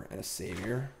Borrower and a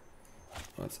Savior.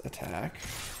 Let's attack.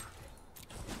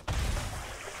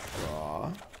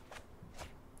 Draw.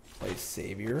 Play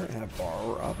Savior and have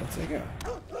Borrower up. Let's say go.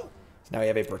 So now we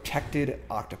have a protected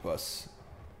Octopus,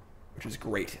 which is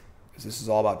great because this is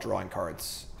all about drawing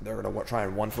cards. They're going to try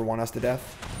and one-for-one us to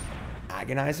death.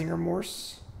 Agonizing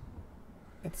Remorse.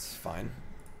 That's fine.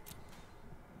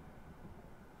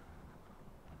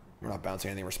 We're not bouncing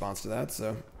anything in response to that,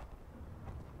 so.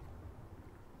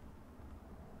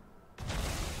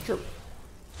 Sure.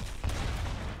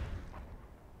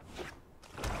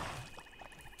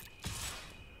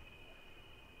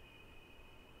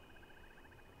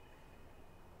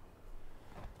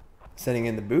 Sending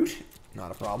in the boot, not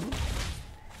a problem.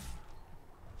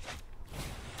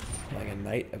 Like a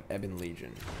Knight of Ebon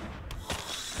Legion.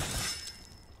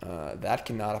 That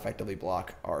cannot effectively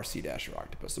block our Sea-Dasher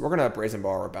Octopus. So we're gonna Brazen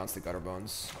Borrower, bounce the Gutter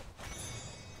Bones.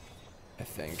 I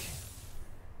think.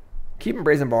 Keeping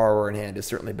Brazen Borrower in hand is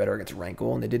certainly better against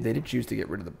Rankle, and they did choose to get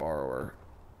rid of the Borrower.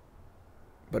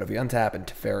 But if we untap and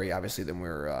Teferi, obviously, then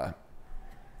we're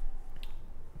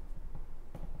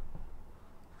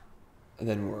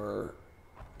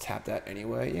tap that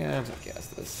anyway. Yeah, I'm gonna guess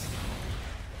this.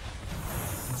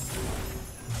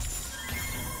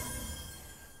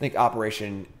 I think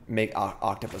Operation Make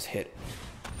Octopus hit.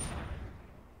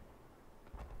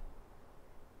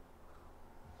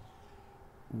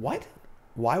 What?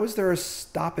 Why was there a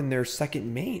stop in their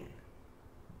second main?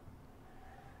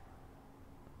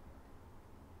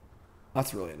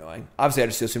 That's really annoying. Obviously, I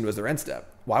just assumed it was their end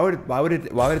step. Why would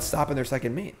it stop in their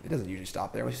second main? It doesn't usually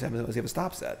stop there. We just have a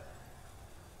stop set.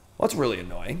 Well, that's really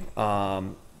annoying.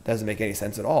 Doesn't make any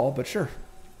sense at all, but sure.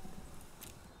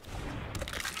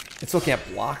 It still can't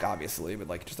block, obviously, but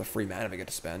like just a free mana we get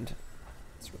to spend.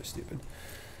 It's really stupid.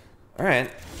 All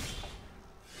right.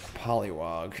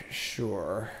 Pollywog,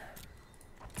 sure.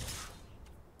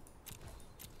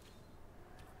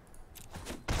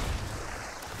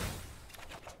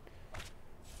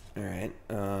 All right.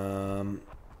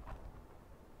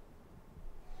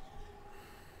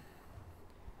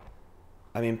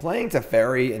 I mean, playing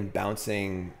Teferi and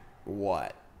bouncing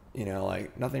what? You know,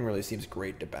 like nothing really seems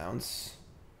great to bounce.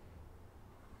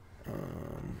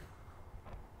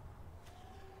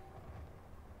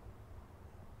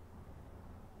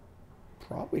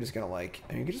 Probably just gonna like,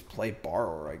 I mean, you could just play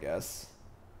Borrower, I guess.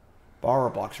 Borrower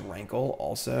blocks Rankle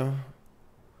also.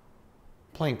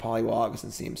 Playing Pollywog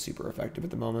doesn't seem super effective at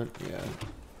the moment. Yeah.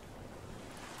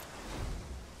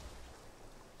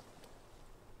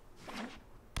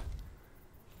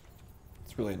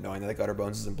 It's really annoying that the Gutter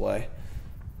Bones is in play.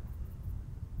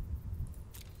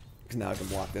 Because now I can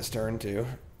block this turn too.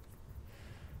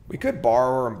 We could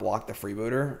Borrower and block the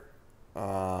Freebooter.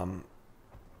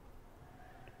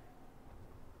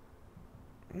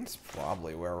 That's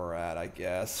probably where we're at, I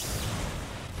guess.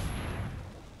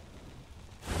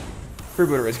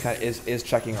 Freebooter is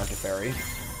checking our Teferi,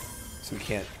 so we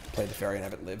can't play Teferi and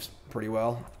have it live pretty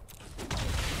well.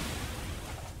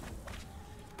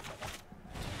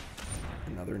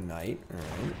 Another Knight. All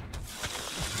right.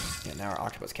 Yeah, now our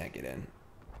Octopus can't get in.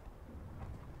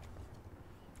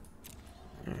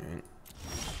 All right.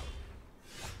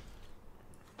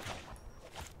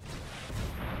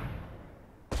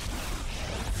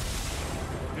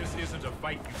 This isn't a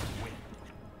fight you can win.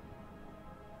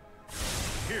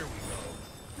 Here we go.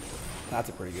 That's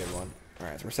a pretty good one. All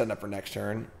right, so we're setting up for next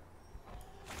turn.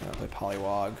 Play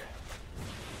Pollywog.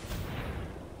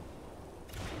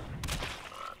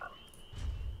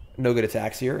 No good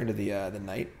attacks here into the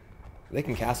Knight. They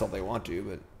can castle if they want to,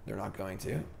 but they're not going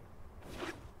to.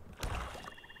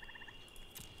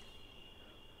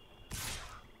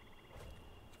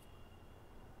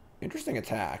 Interesting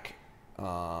attack.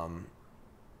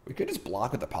 We could just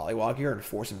block with the Pollywog here and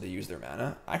force them to use their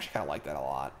mana. I actually kind of like that a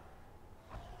lot.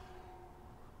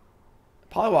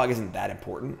 Pollywog isn't that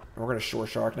important. We're going to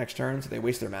Shoreshark next turn, so they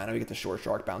waste their mana. We get the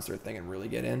Shoreshark, bounce their thing, and really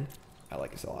get in. I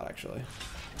like this a lot, actually.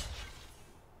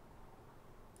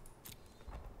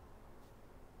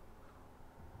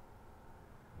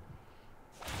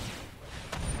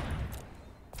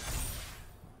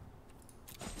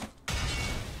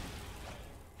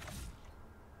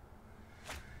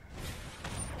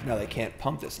 Now they can't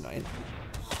pump this Knight.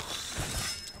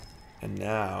 And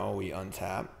now we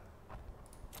untap.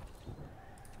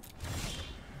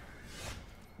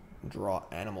 Draw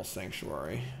Animal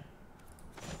Sanctuary.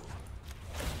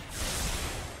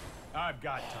 I've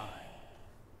got time.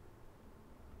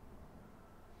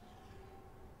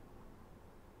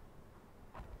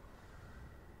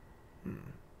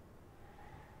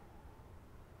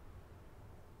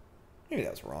 Maybe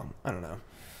that was wrong. I don't know.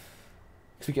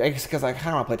 I guess because I kind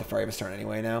of want to play Teferi this turn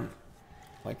anyway now.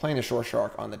 Like playing the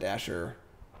Shoreshark on the Dasher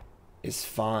is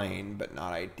fine, but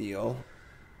not ideal.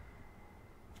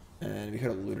 And we could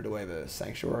have looted away the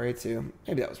Sanctuary too.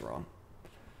 Maybe that was wrong.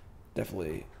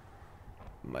 Definitely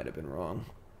might have been wrong.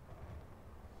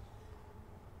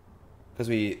 Because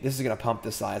this is going to pump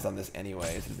the size on this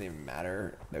anyway. It doesn't even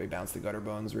matter that we bounce the Gutter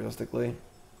Bones realistically.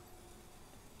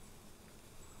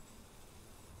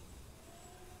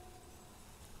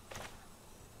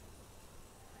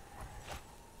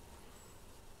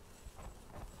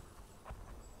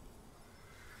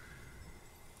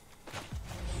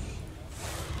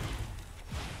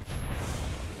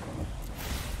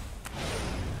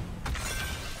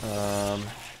 I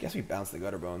guess we bounce the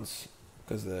Gutter Bones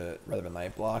because the rather than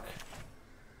Night block.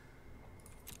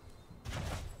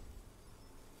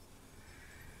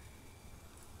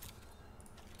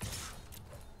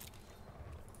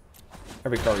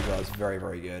 Every card we draw is very,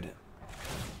 very good.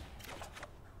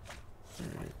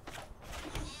 Alright.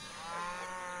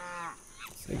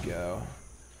 So they go.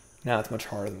 Now it's much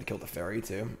harder than to kill the Teferi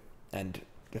too. And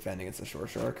defend against the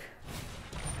Shoreshark.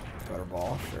 Gutter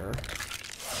Ball, sure.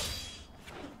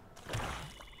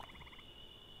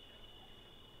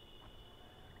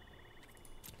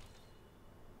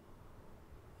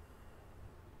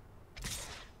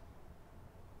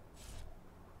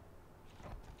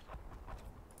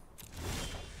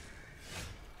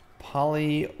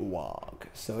 Pollywog.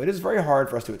 So it is very hard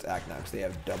for us to attack now because they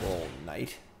have double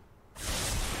Night.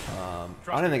 I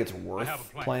don't think it's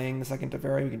worth playing the second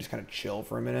Teferi. We can just kind of chill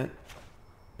for a minute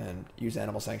and use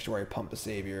Animal Sanctuary, pump the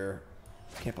Savior.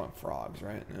 Can't pump frogs,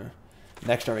 right? No.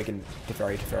 Next turn we can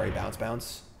Teferi, bounce,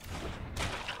 bounce.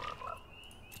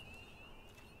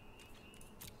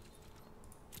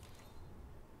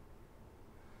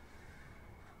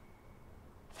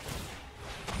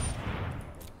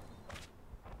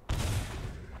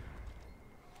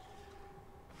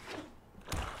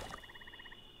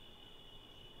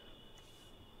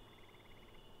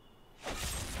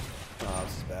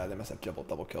 They must have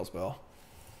double kill spell.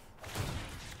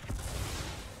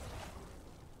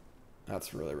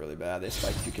 That's really, really bad. They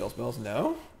spiked 2 kill spells.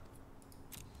 No?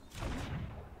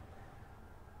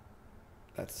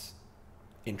 That's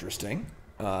interesting.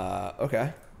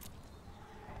 Okay.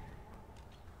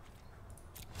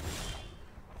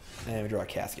 And we draw a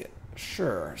casket.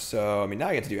 Sure. So, I mean, now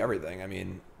I get to do everything. I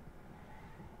mean,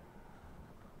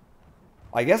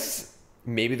 I guess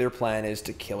maybe their plan is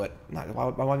to kill it. Why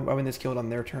wouldn't they just kill it on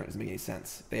their turn? It doesn't make any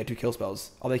sense. They had 2 kill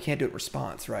spells. Oh, they can't do it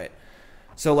response, right?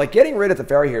 So, like, getting rid of the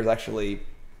Teferi here is actually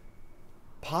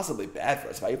possibly bad for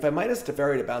us. If I minus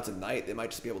Teferi to bounce a Night, they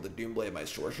might just be able to Doomblade my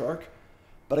Shoreshark.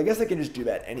 But I guess they can just do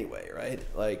that anyway, right?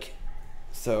 Like,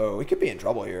 so we could be in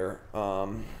trouble here.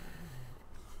 Because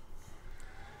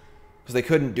they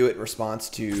couldn't do it in response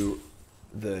to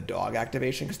the dog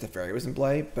activation because the Teferi was in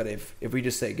play. But if we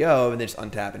just say go and they just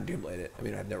untap and Doomblade it, I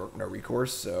mean, I have no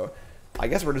recourse. So I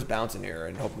guess we're just bouncing here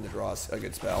and hoping to draw us a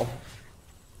good spell.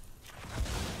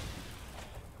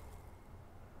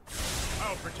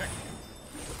 I'll protect you.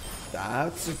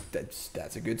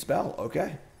 That's a good spell.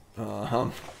 Okay.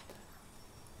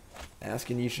 Ask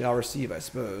and you shall receive, I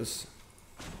suppose.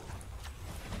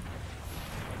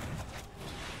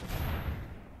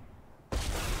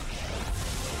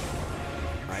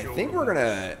 I think we're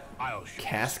gonna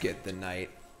casket the Night.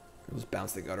 Let's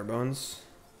bounce the Gutter Bones.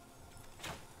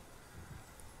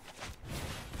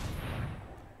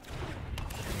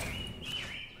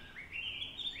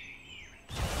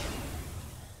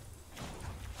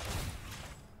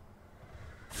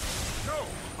 No,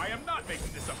 I am not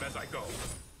making this up as I go.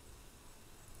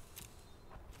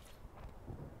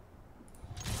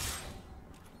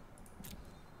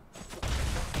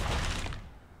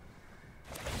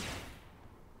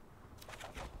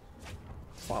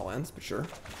 Slot lands, but sure.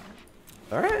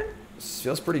 Alright. This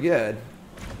feels pretty good.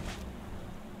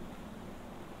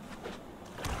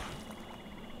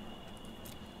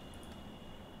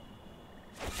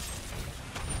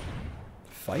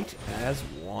 Fight as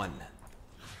one.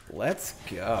 Let's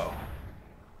go.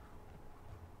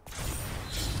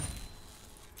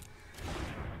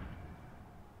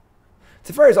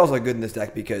 Teferi is also good in this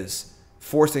deck because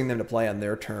forcing them to play on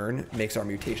their turn makes our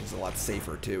mutations a lot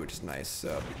safer too, which is nice.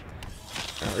 So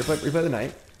replay the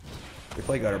Night.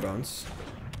 Replay Gutter Bones.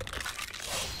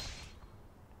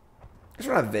 Guess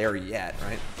we're not there yet,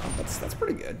 right? That's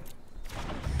pretty good.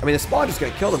 I mean, the Spawn just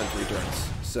gonna kill them in 3 turns,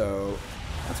 so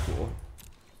that's cool.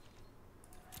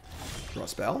 Draw a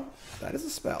spell? That is a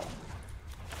spell.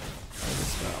 That is a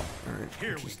spell. Alright,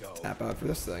 Here we go. Tap out for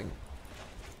this thing.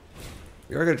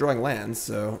 We are good at drawing lands,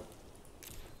 so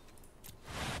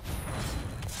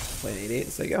play an 8/8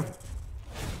 and say go.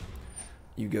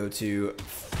 You go to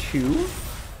 2.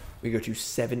 We go to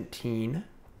 17.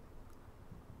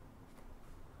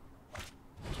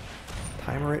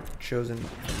 Timer it, chosen.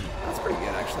 That's pretty good,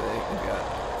 actually. We've got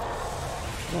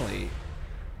only.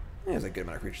 There's a good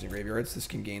amount of creatures in graveyards. This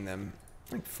can gain them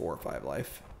like 4 or 5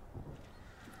 life.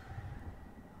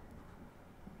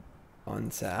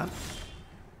 Untap.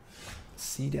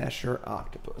 Sea-Dasher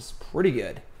Octopus. Pretty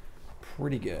good.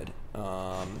 Pretty good.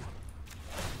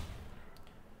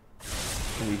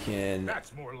 We can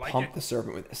pump the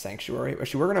Serpent with a Sanctuary.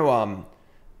 Actually, we're gonna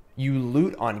you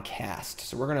loot on cast,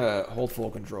 so we're gonna hold full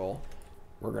control.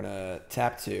 We're gonna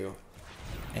tap 2,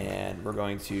 And we're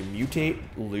going to mutate,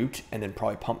 loot, and then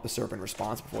probably pump the Serpent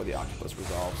response before the Octopus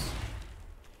resolves.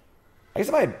 I guess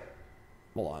if I...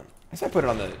 Hold on. I guess if I put it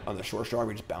on the Shoreshark,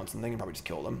 we just bounce the thing and probably just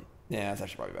kill them. Yeah, that's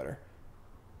actually probably better.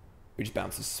 We just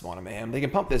bounce this Spawn of Mayhem. They can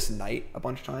pump this Knight a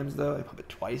bunch of times, though. They pump it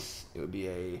twice. It would be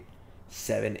a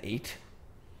 7-8.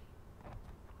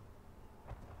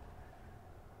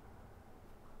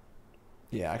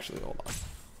 Yeah, actually, hold on.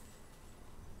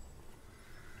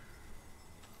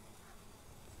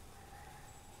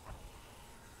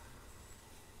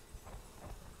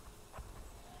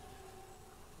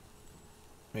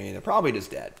 I mean, they're probably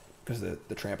just dead because the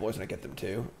Trampler's going to get them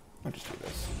too. I'll just do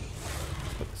this.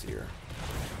 Let's put this here.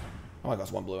 Oh, I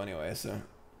got one blue anyway, so.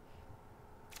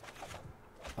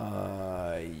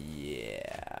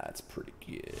 Yeah, it's pretty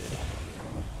good.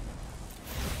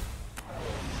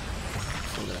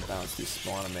 So we're going to bounce the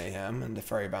Spawn of Mayhem, and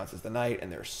Teferi bounces the Knight, and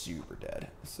they're super dead,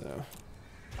 so.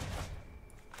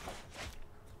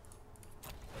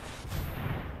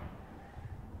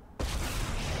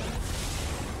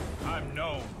 I'm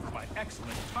known for my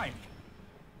excellent timing.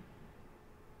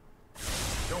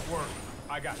 Don't worry,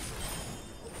 I got you.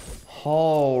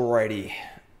 Alrighty.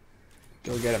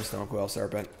 Go get him, Stonecoil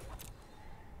Serpent.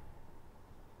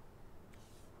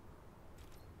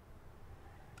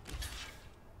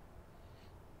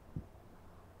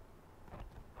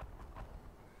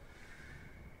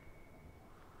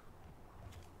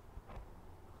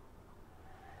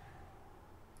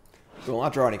 We will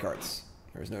not draw any cards.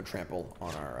 There's no trample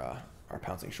on our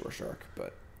Pouncing Shoreshark,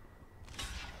 but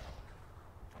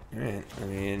alright, I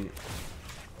mean,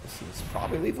 this is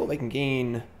probably lethal. They can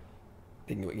gain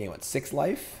what, 6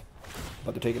 life,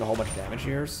 but they're taking a whole bunch of damage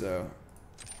here, so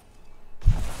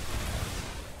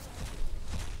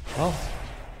well,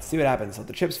 let's see what happens. Let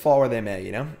the chips fall where they may,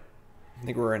 you know. I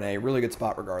think we're in a really good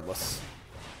spot regardless.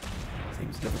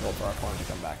 Seems difficult for our opponent to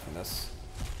come back from this.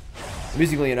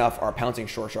 Amusingly enough, our Pouncing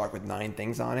Shoreshark with 9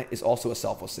 things on it is also a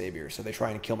Selfless Savior, so they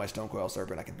try and kill my Stonecoil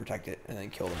Serpent, I can protect it and then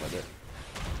kill them with it.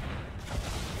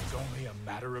 It's only a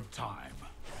matter of time.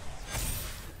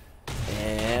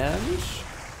 And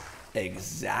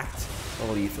exact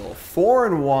lethal.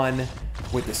 4-1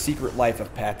 with the Secret Life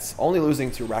of Pets, only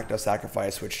losing to Rakdos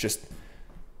Sacrifice, which just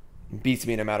beats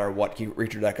me no matter what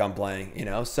creature deck I'm playing, you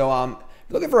know. So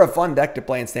looking for a fun deck to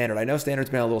play in Standard. I know Standard's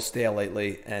been a little stale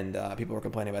lately, and people were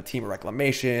complaining about Team of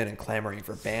Reclamation and clamoring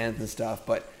for bans and stuff,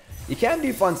 but you can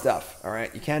do fun stuff, all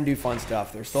right? You can do fun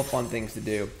stuff. There's still fun things to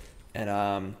do.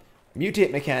 And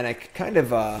Mutate mechanic kind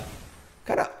of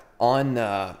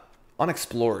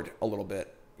unexplored a little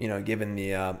bit, you know, given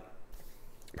the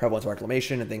prevalence of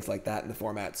Reclamation and things like that in the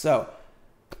format. So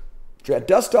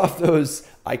dust off those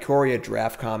Ikoria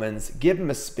draft commons, give them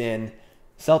a spin.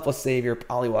 Selfless Savior,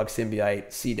 Pollywog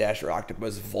Symbiote, Sea-Dasher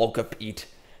Octopus, Vulpikeet,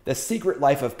 The Secret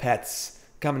Life of Pets,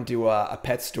 coming to a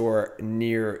pet store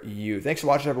near you. Thanks for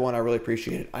watching, everyone. I really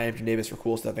appreciate it. I am Jim Davis for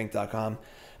CoolStuffInc.com.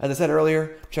 As I said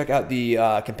earlier, check out the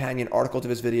companion article to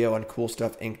this video on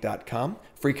CoolStuffInc.com.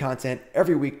 Free content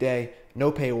every weekday,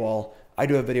 no paywall. I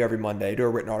do a video every Monday. I do a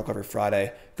written article every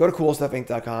Friday. Go to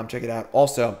CoolStuffInc.com. Check it out.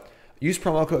 Also, use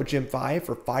promo code JIM5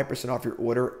 for 5% off your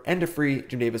order and a free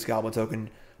Jim Davis Goblin token.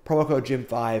 Promo code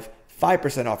JIM5,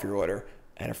 5% off your order,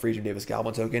 and a free Jim Davis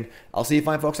Goblin token. I'll see you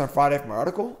fine folks on Friday for my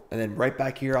article, and then right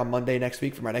back here on Monday next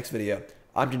week for my next video.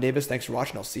 I'm Jim Davis. Thanks for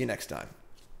watching. I'll see you next time.